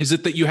 Is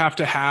it that you have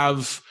to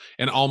have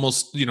an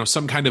almost,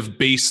 some kind of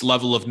base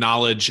level of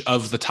knowledge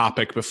of the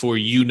topic before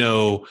you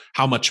know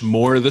how much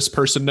more this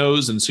person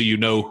knows, and so you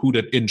know who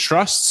to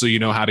entrust, so you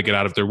know how to get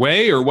out of their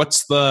way? Or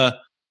what's the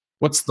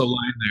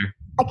line there?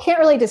 I can't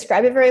really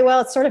describe it very well.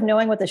 It's sort of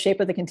knowing what the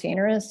shape of the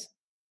container is,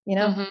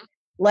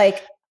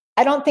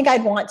 I don't think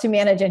I'd want to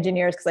manage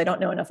engineers because I don't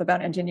know enough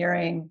about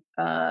engineering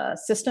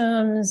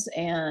systems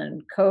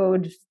and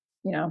code,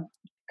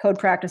 code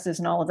practices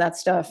and all of that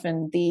stuff,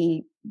 and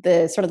the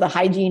sort of the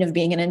hygiene of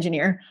being an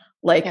engineer,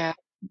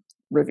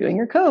 reviewing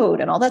your code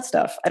and all that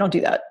stuff. I don't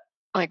do that.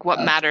 Like what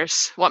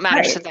matters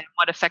to them,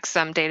 what affects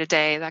them day to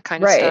day, that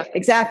kind of stuff. Right,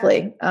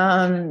 exactly.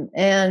 And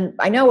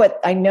I know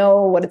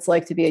what it's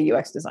like to be a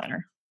UX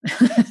designer.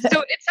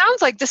 So it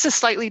sounds like this is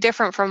slightly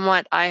different from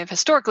what I've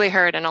historically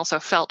heard and also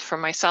felt for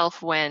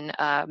myself when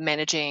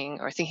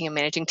managing or thinking of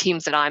managing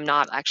teams that I'm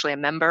not actually a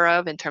member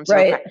of in terms of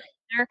a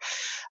practitioner,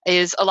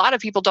 is a lot of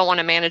people don't want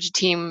to manage a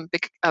team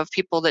of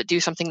people that do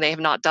something they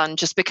have not done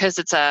just because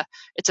it's a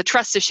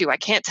trust issue. I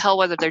can't tell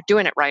whether they're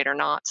doing it right or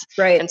not.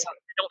 Right. And so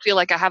I don't feel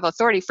like I have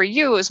authority. For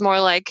you, is more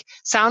like,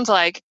 sounds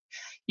like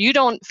you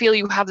don't feel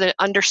you have the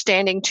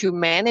understanding to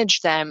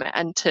manage them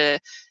and to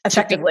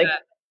effectively.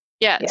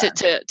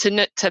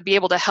 To be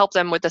able to help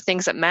them with the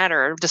things that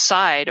matter, or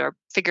decide or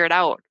figure it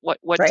out what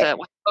to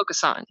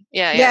focus on.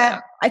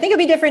 Yeah. I think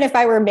it'd be different if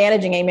I were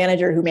managing a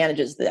manager who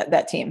manages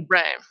that team.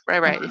 Right.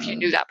 If you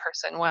knew that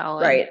person well.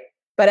 Right.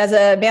 But as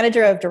a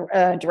manager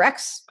of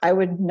directs, I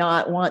would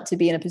not want to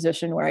be in a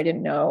position where I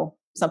didn't know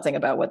something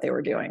about what they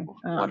were doing.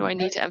 What do I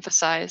need to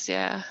emphasize?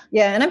 Yeah.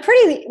 Yeah. And I'm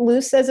pretty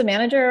loose as a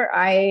manager.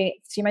 I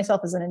see myself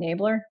as an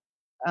enabler.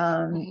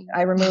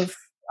 I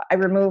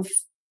remove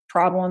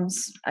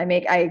problems.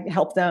 I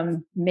help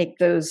them make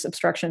those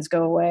obstructions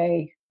go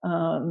away.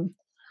 I'm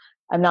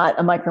not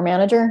a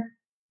micromanager.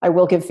 I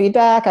will give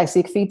feedback. I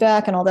seek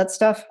feedback and all that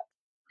stuff.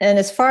 And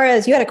as far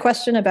as you had a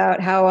question about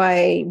how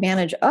I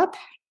manage up,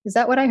 Is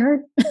that what I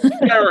heard?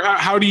 Yeah, or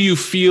how do you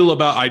feel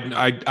about,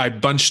 I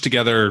bunched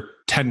together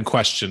 10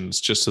 questions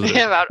just so that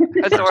about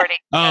authority.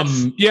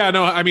 Yeah,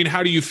 no, I mean,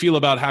 how do you feel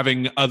about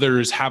having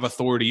others have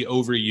authority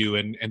over you,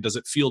 and does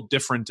it feel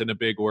different in a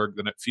big org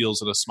than it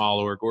feels in a small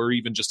org, or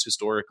even just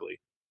historically?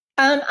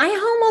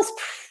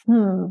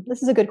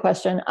 This is a good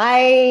question.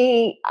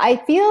 I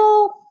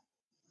feel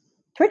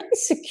pretty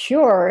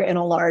secure in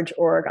a large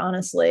org,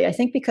 honestly. I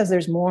think because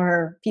there's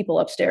more people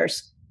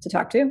upstairs to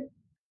talk to.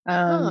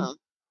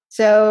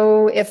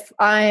 So if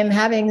I'm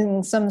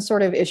having some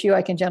sort of issue,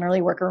 I can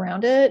generally work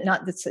around it.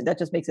 Not that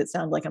just makes it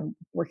sound like I'm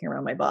working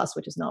around my boss,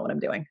 which is not what I'm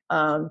doing.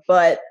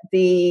 But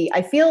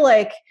I feel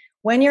like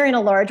when you're in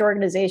a large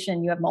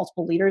organization, you have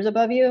multiple leaders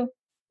above you,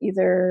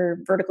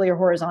 either vertically or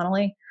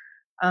horizontally.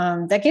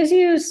 That gives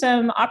you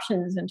some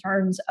options in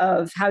terms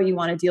of how you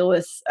want to deal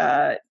with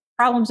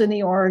problems in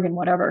the org and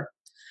whatever.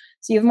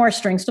 So you have more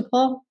strings to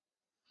pull.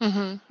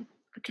 Mm-hmm.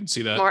 I can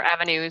see that. More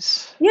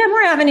avenues. Yeah,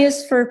 more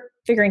avenues for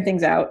figuring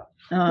things out.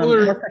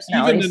 More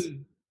personalities. Even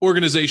an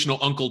organizational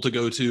uncle to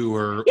go to,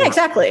 or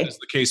exactly, as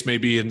the case may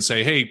be, and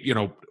say, hey,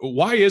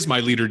 why is my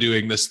leader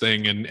doing this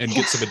thing, and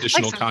get some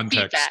additional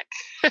context.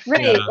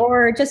 Right, yeah.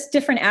 Or just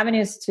different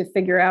avenues to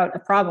figure out a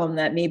problem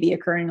that may be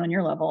occurring on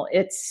your level.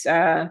 It's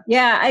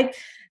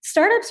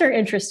startups are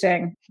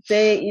interesting.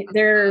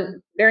 They're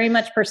very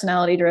much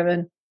personality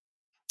driven,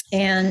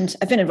 and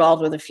I've been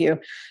involved with a few.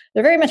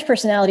 They're very much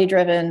personality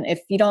driven.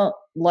 If you don't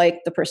like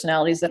the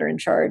personalities that are in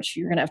charge,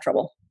 you're going to have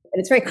trouble. And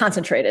it's very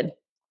concentrated.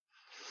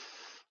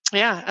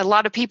 Yeah, a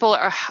lot of people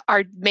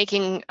are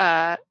making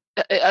a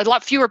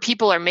lot fewer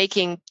people are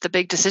making the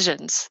big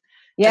decisions.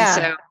 Yeah.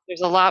 And so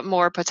there's a lot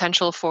more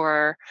potential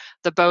for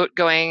the boat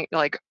going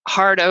like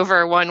hard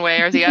over one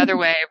way or the other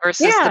way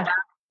versus the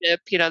ship,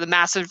 the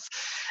massive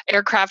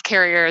aircraft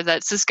carrier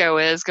that Cisco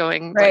is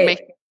going, right.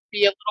 Making it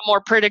be a little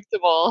more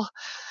predictable.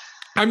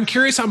 I'm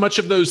curious how much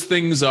of those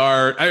things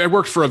are. I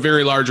worked for a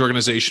very large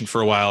organization for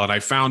a while, and I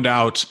found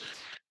out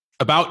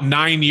about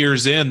 9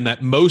 years in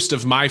that most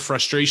of my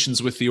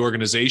frustrations with the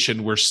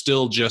organization were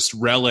still just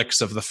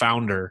relics of the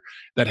founder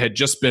that had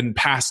just been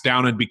passed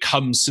down and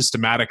become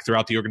systematic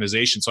throughout the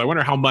organization. So I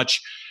wonder how much,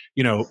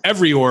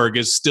 every org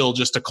is still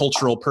just a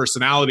cultural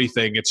personality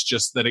thing. It's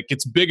just that it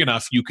gets big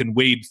enough you can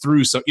wade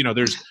through. So,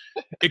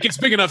 it gets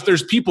big enough.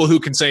 There's people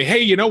who can say, hey,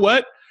 you know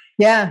what?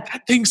 Yeah.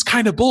 That thing's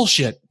kind of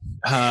bullshit,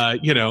 Yeah.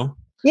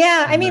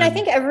 I mean, I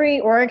think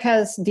every org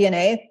has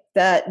DNA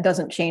that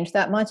doesn't change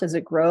that much as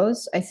it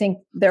grows. I think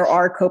there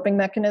are coping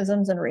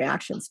mechanisms and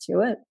reactions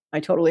to it. I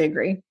totally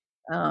agree.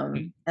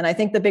 And I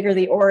think the bigger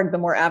the org, the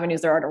more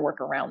avenues there are to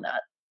work around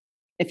that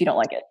if you don't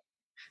like it.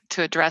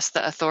 To address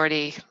the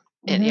authority,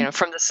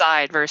 from the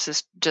side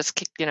versus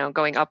just,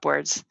 going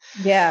upwards.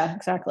 Yeah,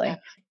 exactly. Yeah.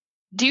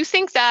 Do you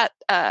think that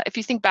if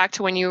you think back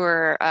to when you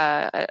were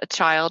a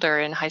child or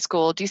in high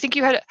school, do you think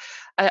you had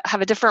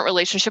have a different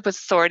relationship with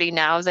authority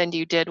now than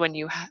you did when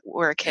you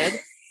were a kid?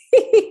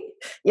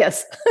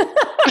 Yes.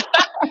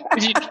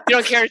 You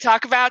don't care to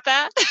talk about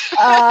that?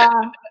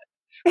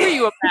 Were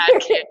you a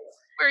bad kid?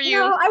 Were you?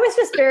 No, I was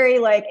just very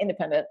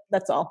independent.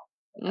 That's all.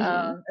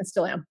 And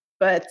still am.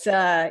 But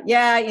when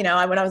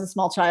I was a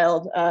small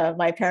child,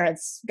 my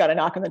parents got a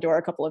knock on the door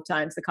a couple of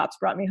times. The cops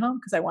brought me home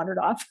because I wandered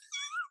off.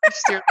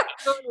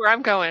 Where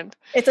I'm going.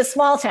 It's a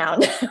small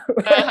town. So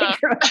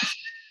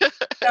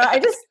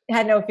I just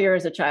had no fear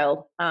as a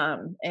child.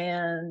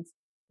 I'd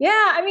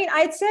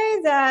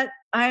say that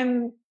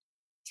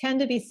tend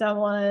to be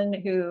someone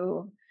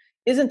who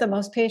isn't the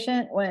most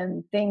patient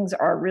when things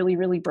are really,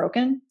 really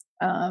broken,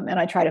 and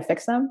I try to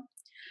fix them.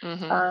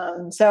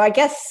 Mm-hmm. So I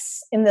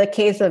guess in the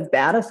case of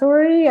bad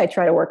authority, I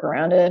try to work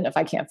around it, and if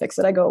I can't fix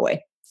it, I go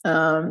away.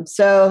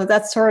 So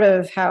that's sort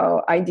of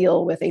how I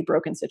deal with a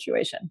broken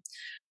situation.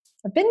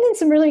 I've been in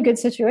some really good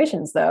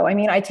situations, though. I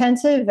mean, I tend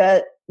to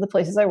vet the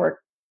places I work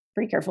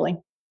pretty carefully.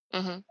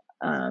 Mm-hmm.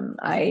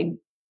 I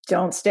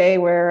don't stay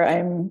where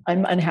I'm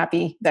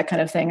unhappy, that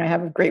kind of thing. I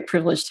have a great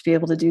privilege to be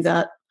able to do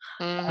that.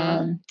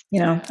 Mm-hmm.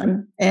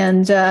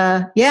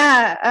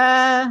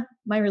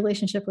 My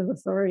relationship with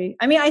authority.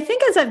 I mean, I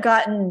think as I've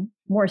gotten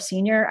more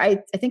senior,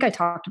 I think I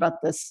talked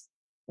about this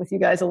with you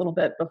guys a little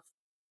bit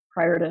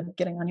prior to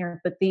getting on here,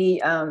 but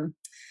the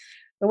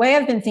way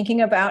I've been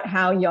thinking about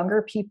how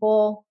younger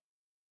people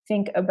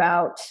think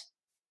about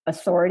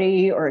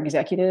authority or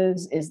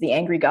executives is the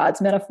angry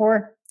gods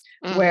metaphor,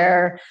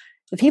 where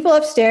the people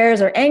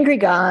upstairs are angry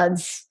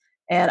gods,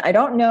 and I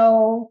don't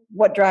know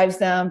what drives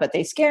them, but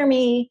they scare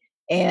me,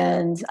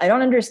 and I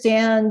don't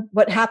understand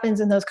what happens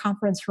in those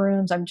conference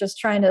rooms. I'm just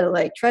trying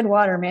to tread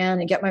water, man,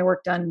 and get my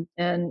work done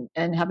and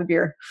have a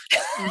beer.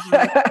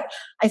 Mm-hmm.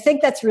 I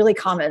think that's really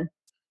common.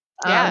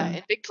 Yeah,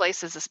 in big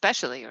places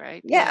especially,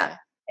 right? Yeah.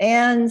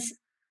 And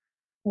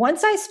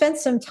once I spent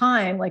some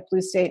time, like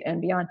Blue State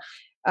and beyond,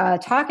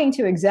 talking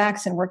to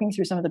execs and working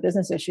through some of the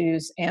business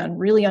issues and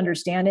really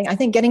understanding, I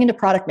think getting into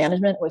product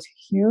management was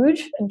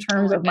huge in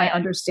terms of my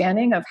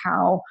understanding of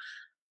how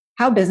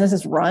business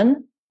is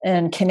run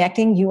and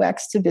connecting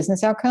UX to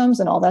business outcomes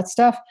and all that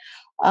stuff.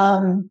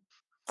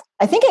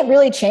 I think it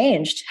really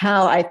changed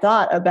how I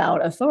thought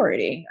about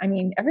authority. I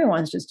mean,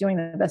 everyone's just doing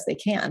the best they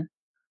can,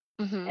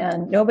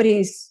 and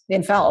nobody's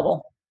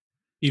infallible.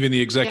 Even the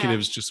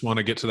executives just want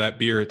to get to that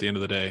beer at the end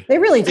of the day. They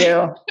really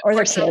do, or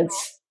their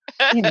kids.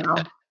 You know,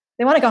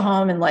 they want to go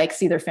home and like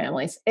see their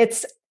families.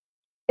 It's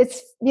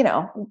you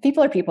know,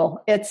 people are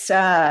people. It's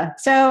so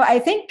I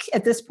think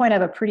at this point I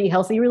have a pretty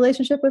healthy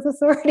relationship with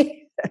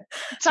authority. It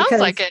sounds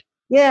like it.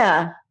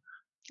 Yeah,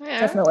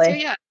 definitely. So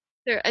yeah.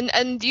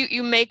 And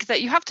you make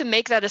that, you have to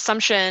make that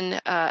assumption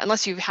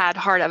unless you've had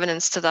hard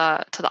evidence to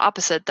the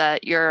opposite,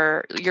 that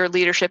your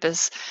leadership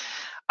is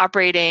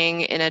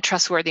operating in a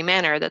trustworthy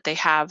manner, that they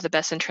have the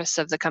best interests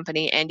of the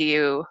company and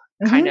you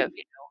kind of,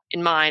 you know,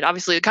 in mind.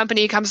 Obviously the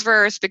company comes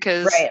first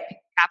because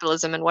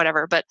capitalism and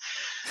whatever, but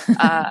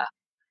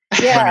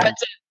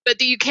but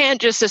you can't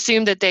just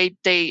assume that they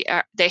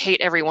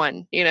hate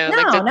everyone, you know,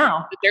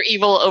 that they're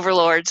evil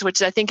overlords,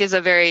 which I think is a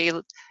very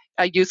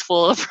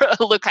youthful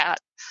look at.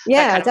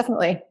 Yeah,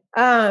 definitely.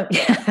 Yeah.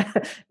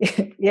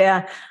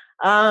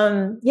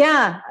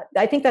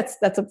 I think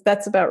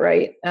that's about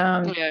right.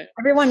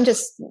 Everyone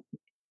just,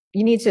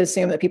 you need to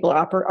assume that people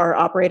are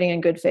operating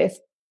in good faith.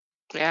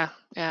 Yeah.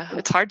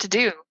 It's hard to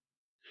do.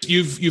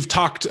 You've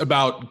talked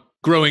about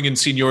growing in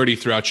seniority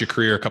throughout your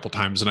career a couple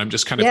times, and I'm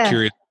just kind of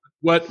curious,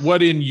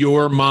 what in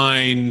your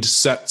mind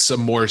sets a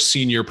more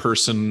senior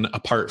person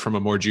apart from a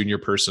more junior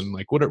person?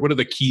 Like what are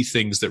the key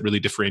things that really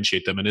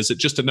differentiate them? And is it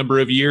just a number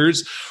of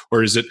years,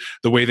 or is it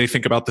the way they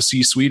think about the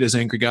C-suite as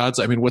angry gods?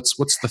 I mean, what's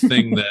the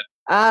thing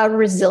that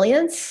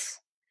resilience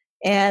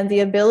and the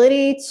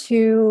ability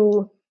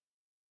to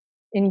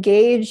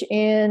engage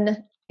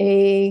in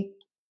a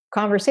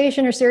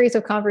conversation or series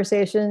of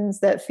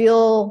conversations that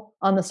feel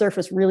on the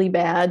surface really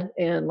bad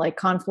and like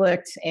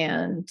conflict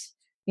and,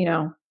 you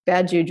know,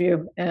 bad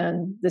juju,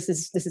 and this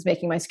is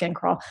making my skin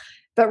crawl,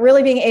 but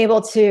really being able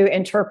to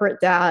interpret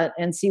that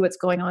and see what's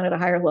going on at a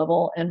higher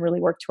level and really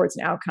work towards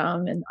an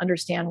outcome and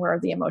understand where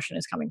the emotion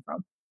is coming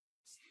from.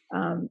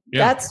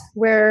 That's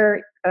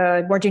where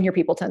more junior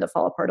people tend to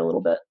fall apart a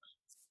little bit.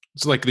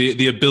 It's like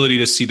the ability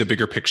to see the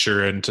bigger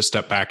picture and to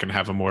step back and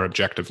have a more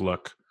objective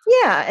look.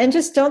 Yeah, and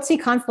just don't see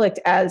conflict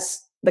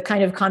as the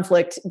kind of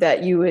conflict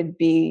that you would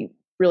be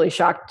really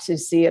shocked to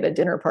see at a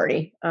dinner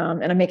party.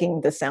 And I'm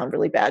making this sound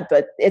really bad,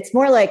 but it's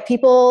more like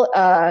people,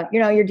 you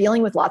know, you're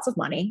dealing with lots of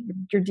money.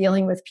 You're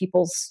dealing with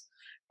people's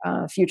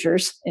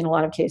futures in a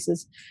lot of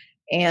cases.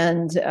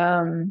 And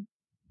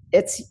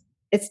it's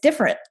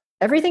different.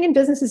 Everything in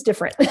business is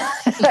different.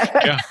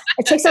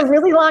 It takes a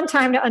really long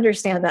time to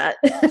understand that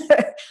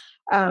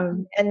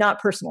and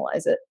not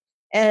personalize it.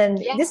 And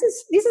this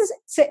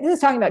is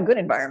talking about good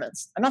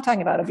environments. I'm not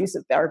talking about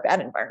abusive or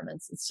bad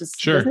environments. It's just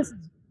business.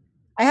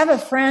 I have a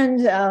friend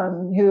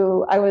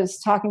who I was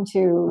talking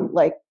to,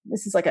 like,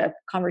 this is like a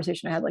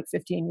conversation I had like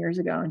 15 years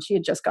ago, and she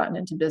had just gotten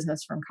into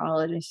business from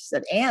college. And she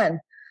said, Anne,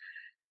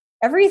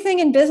 everything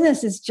in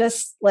business is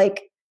just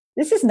like,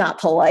 this is not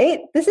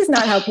polite. This is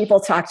not how people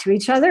talk to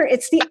each other.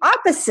 It's the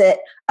opposite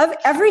of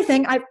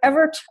everything I've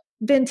ever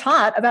been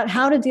taught about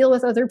how to deal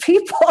with other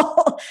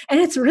people. And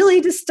it's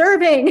really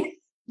disturbing.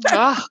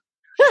 Oh,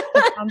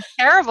 that sounds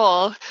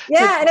terrible.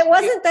 Yeah, and it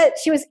wasn't that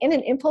she was in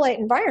an impolite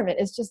environment.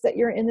 It's just that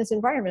you're in this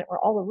environment where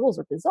all the rules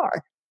are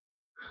bizarre.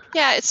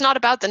 Yeah, it's not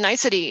about the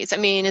niceties. I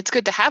mean, it's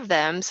good to have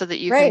them so that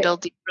you can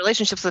build deep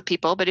relationships with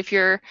people. But if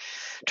you're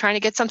trying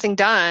to get something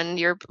done,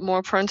 you're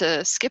more prone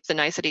to skip the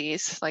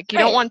niceties. Like you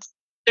don't want.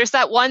 There's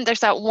that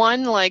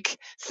one like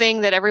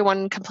thing that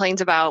everyone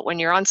complains about when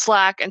you're on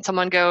Slack and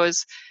someone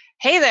goes,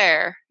 "Hey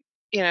there,"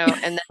 you know,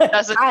 and then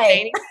doesn't say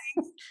anything.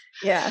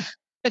 Yeah.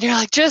 And you're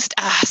like, just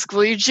ask.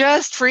 Will you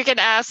just freaking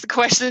ask the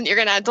question you're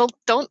gonna?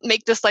 Don't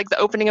make this like the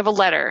opening of a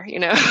letter. You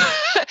know,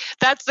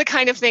 that's the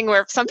kind of thing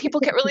where some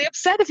people get really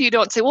upset if you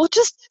don't say, "Well,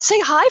 just say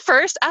hi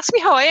first. Ask me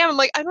how I am." I'm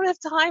like, I don't have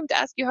time to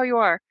ask you how you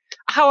are.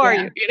 How are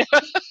you? You know,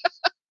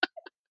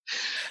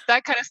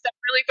 that kind of stuff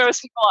really throws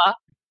people off.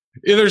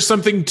 Yeah, there's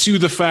something to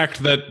the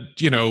fact that,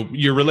 you know,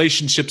 your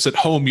relationships at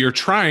home you're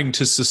trying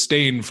to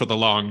sustain for the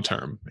long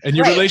term, and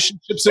your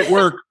relationships at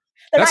work.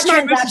 That's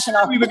not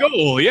necessarily the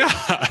goal. Yeah.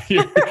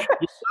 You're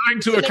trying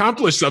to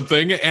accomplish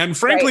something. And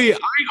frankly, I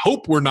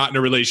hope we're not in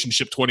a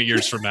relationship 20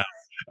 years from now.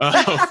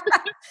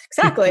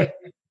 Exactly.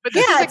 But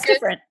it's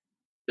different.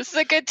 This is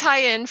a good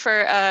tie-in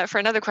for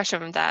another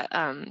question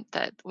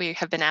that we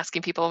have been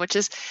asking people, which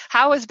is,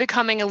 how has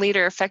becoming a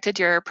leader affected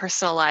your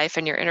personal life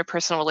and your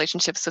interpersonal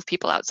relationships with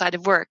people outside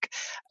of work,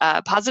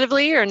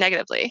 positively or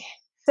negatively?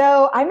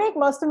 So I make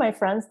most of my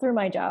friends through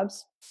my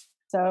jobs.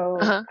 So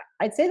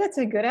I'd say that's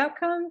a good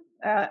outcome.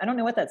 I don't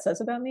know what that says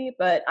about me,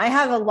 but I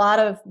have a lot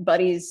of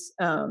buddies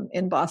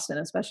in Boston,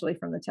 especially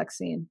from the tech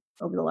scene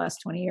over the last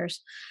 20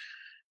 years.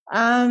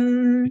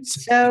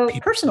 So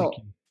personal.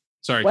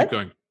 Sorry, keep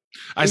going.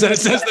 I said it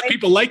says that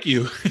people like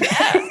you.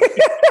 A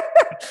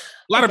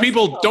lot of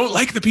people don't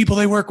like the people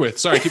they work with.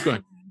 Sorry, keep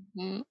going.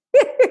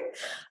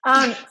 So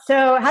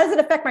how does it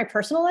affect my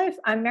personal life?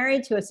 I'm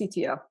married to a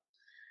CTO.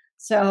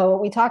 So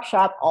we talk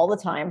shop all the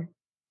time.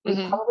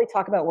 We probably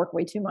talk about work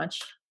way too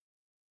much,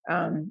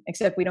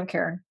 except we don't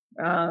care.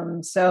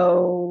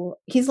 So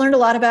he's learned a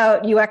lot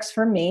about UX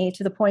from me,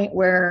 to the point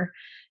where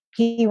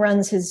he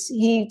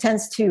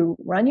tends to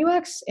run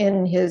UX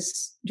in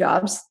his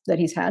jobs that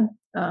he's had,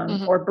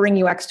 or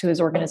bring UX to his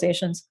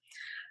organizations.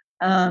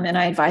 And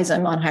I advise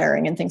him on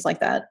hiring and things like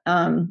that,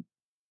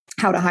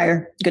 how to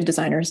hire good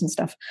designers and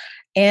stuff.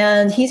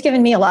 And he's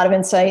given me a lot of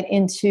insight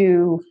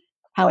into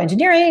how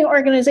engineering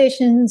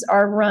organizations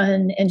are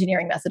run,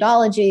 engineering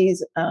methodologies.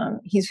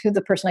 He's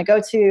the person I go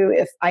to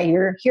if I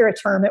hear a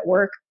term at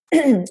work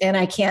and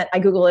I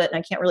Google it and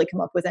I can't really come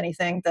up with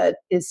anything that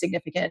is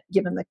significant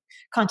given the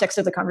context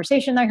of the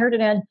conversation I heard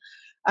it in.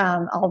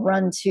 I'll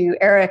run to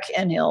Eric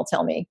and he'll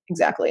tell me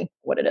exactly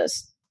what it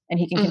is, and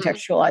he can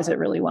contextualize it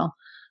really well.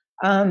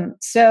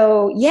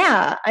 So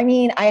yeah, I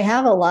mean, I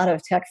have a lot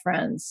of tech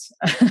friends.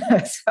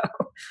 So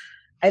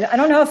I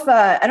don't know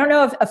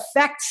if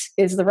affect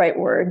is the right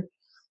word.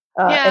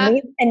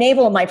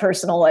 Enable my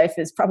personal life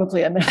is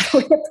probably a better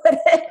way to put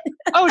it.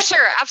 Oh,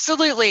 sure,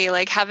 absolutely.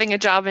 Like having a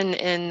job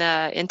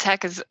in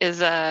tech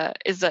is a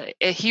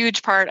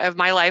huge part of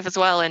my life as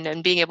well,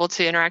 and being able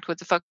to interact with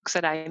the folks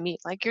that I meet,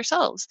 like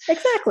yourselves.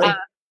 Exactly.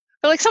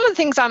 But like some of the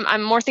things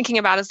I'm more thinking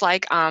about is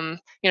like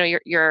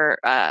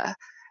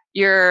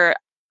you're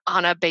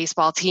on a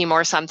baseball team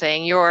or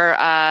something, you're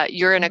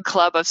in a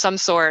club of some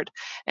sort,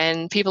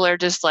 and people are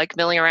just like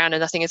milling around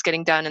and nothing is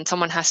getting done, and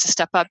someone has to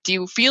step up. Do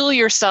you feel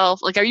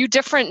yourself like, are you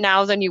different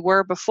now than you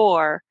were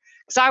before?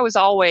 Because I was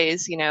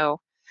always,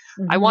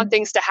 I want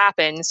things to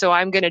happen, so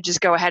I'm going to just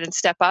go ahead and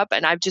step up.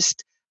 And I've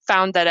just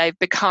found that I've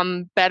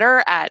become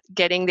better at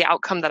getting the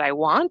outcome that I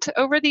want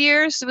over the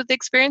years with the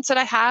experience that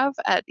I have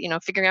at,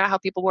 figuring out how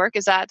people work.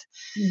 Is that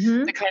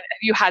have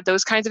you had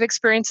those kinds of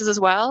experiences as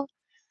well?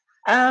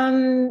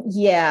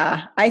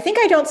 Yeah, I think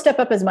I don't step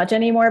up as much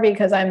anymore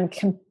because I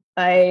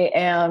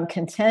am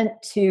content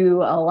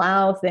to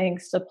allow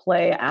things to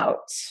play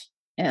out.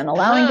 And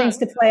allowing things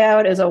to play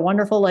out is a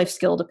wonderful life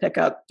skill to pick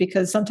up,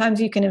 because sometimes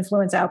you can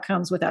influence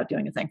outcomes without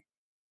doing a thing.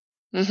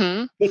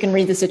 You can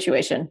read the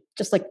situation,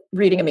 just like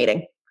reading a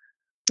meeting.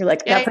 You're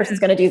like, that person's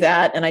going to do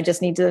that, and I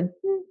just need to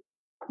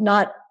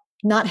not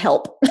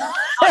help.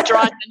 I'll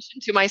draw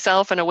attention to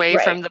myself and away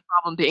from the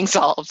problem being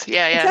solved.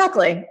 Yeah.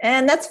 Exactly.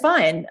 And that's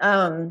fine.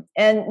 And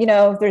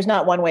there's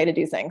not one way to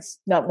do things,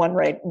 not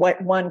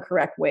one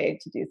correct way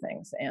to do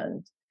things.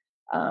 And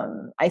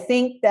I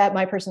think that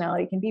my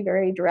personality can be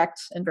very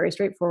direct and very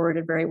straightforward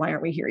and very, why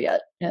aren't we here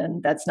yet?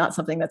 And that's not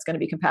something that's going to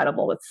be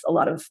compatible with a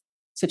lot of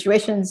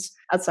situations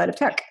outside of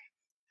tech.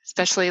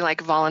 Especially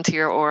like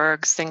volunteer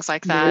orgs, things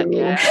like that. Ooh.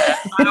 Yeah.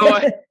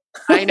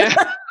 I know.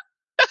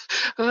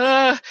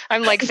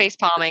 I'm like face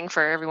palming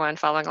for everyone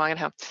following along at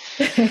home.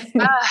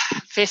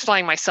 Face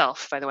palming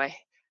myself, by the way.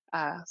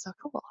 So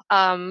cool.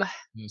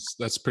 Yes,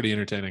 that's pretty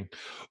entertaining.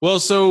 Well,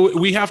 so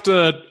we have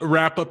to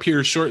wrap up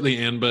here shortly,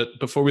 Anne, but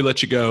before we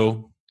let you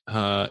go,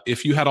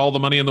 if you had all the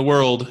money in the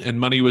world and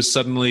money was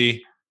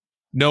suddenly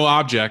no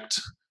object,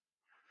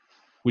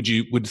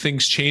 would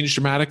things change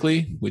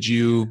dramatically? Would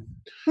you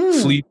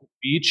flee the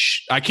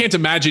beach? I can't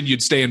imagine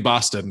you'd stay in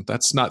Boston.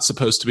 That's not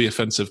supposed to be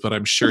offensive, but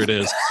I'm sure it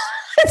is.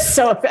 It's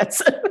so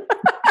offensive.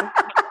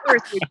 Of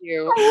course we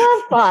do. I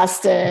love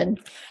Boston.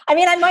 I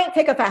mean, I might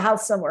pick up a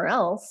house somewhere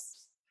else.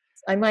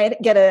 I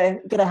might get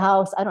a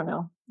house. I don't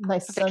know.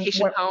 Nice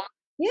vacation home.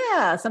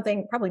 Yeah,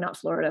 something. Probably not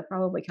Florida.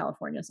 Probably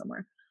California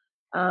somewhere,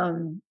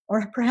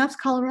 or perhaps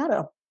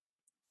Colorado.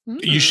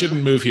 You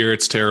shouldn't move here.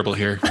 It's terrible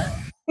here.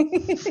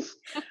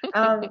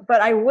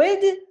 But I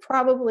would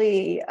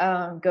probably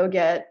go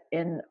get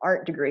an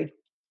art degree.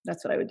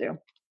 That's what I would do.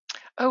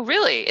 Oh,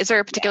 really? Is there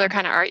a particular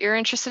kind of art you're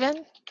interested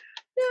in?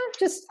 Yeah,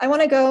 just I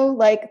want to go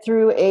like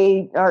through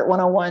a Art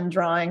 101,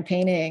 drawing,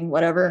 painting,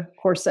 whatever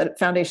course set,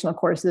 foundational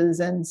courses,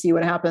 and see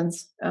what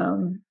happens.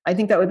 I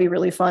think that would be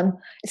really fun.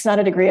 It's not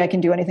a degree I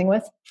can do anything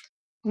with.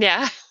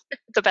 Yeah,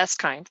 the best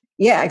kind.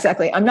 Yeah,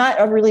 exactly. I'm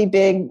not a really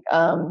big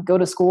go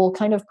to school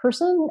kind of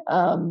person.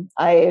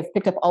 I've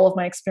picked up all of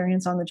my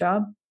experience on the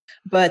job,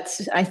 but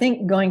I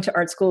think going to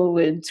art school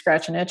would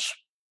scratch an itch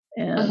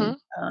and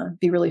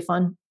be really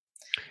fun.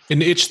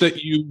 An itch that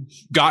you've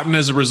gotten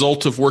as a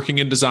result of working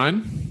in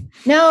design?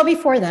 No,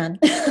 before then.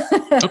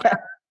 Okay.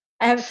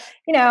 I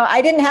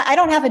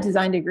don't have a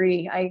design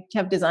degree. I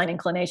have design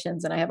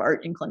inclinations and I have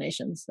art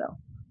inclinations. So.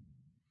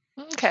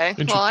 Okay.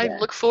 Well, I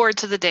look forward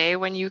to the day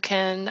when you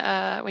can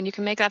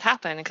make that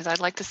happen, because I'd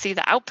like to see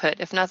the output,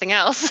 if nothing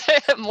else,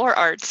 more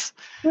arts.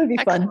 It would be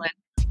fun.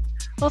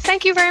 Well,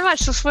 thank you very much.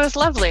 This was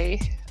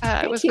lovely.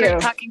 It was great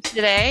talking to you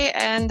today,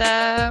 and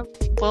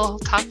we'll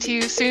talk to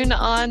you soon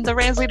on the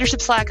Rands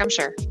Leadership Slack, I'm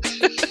sure.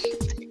 Thank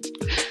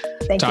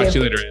you. Talk to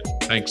you later, Anne.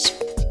 Thanks.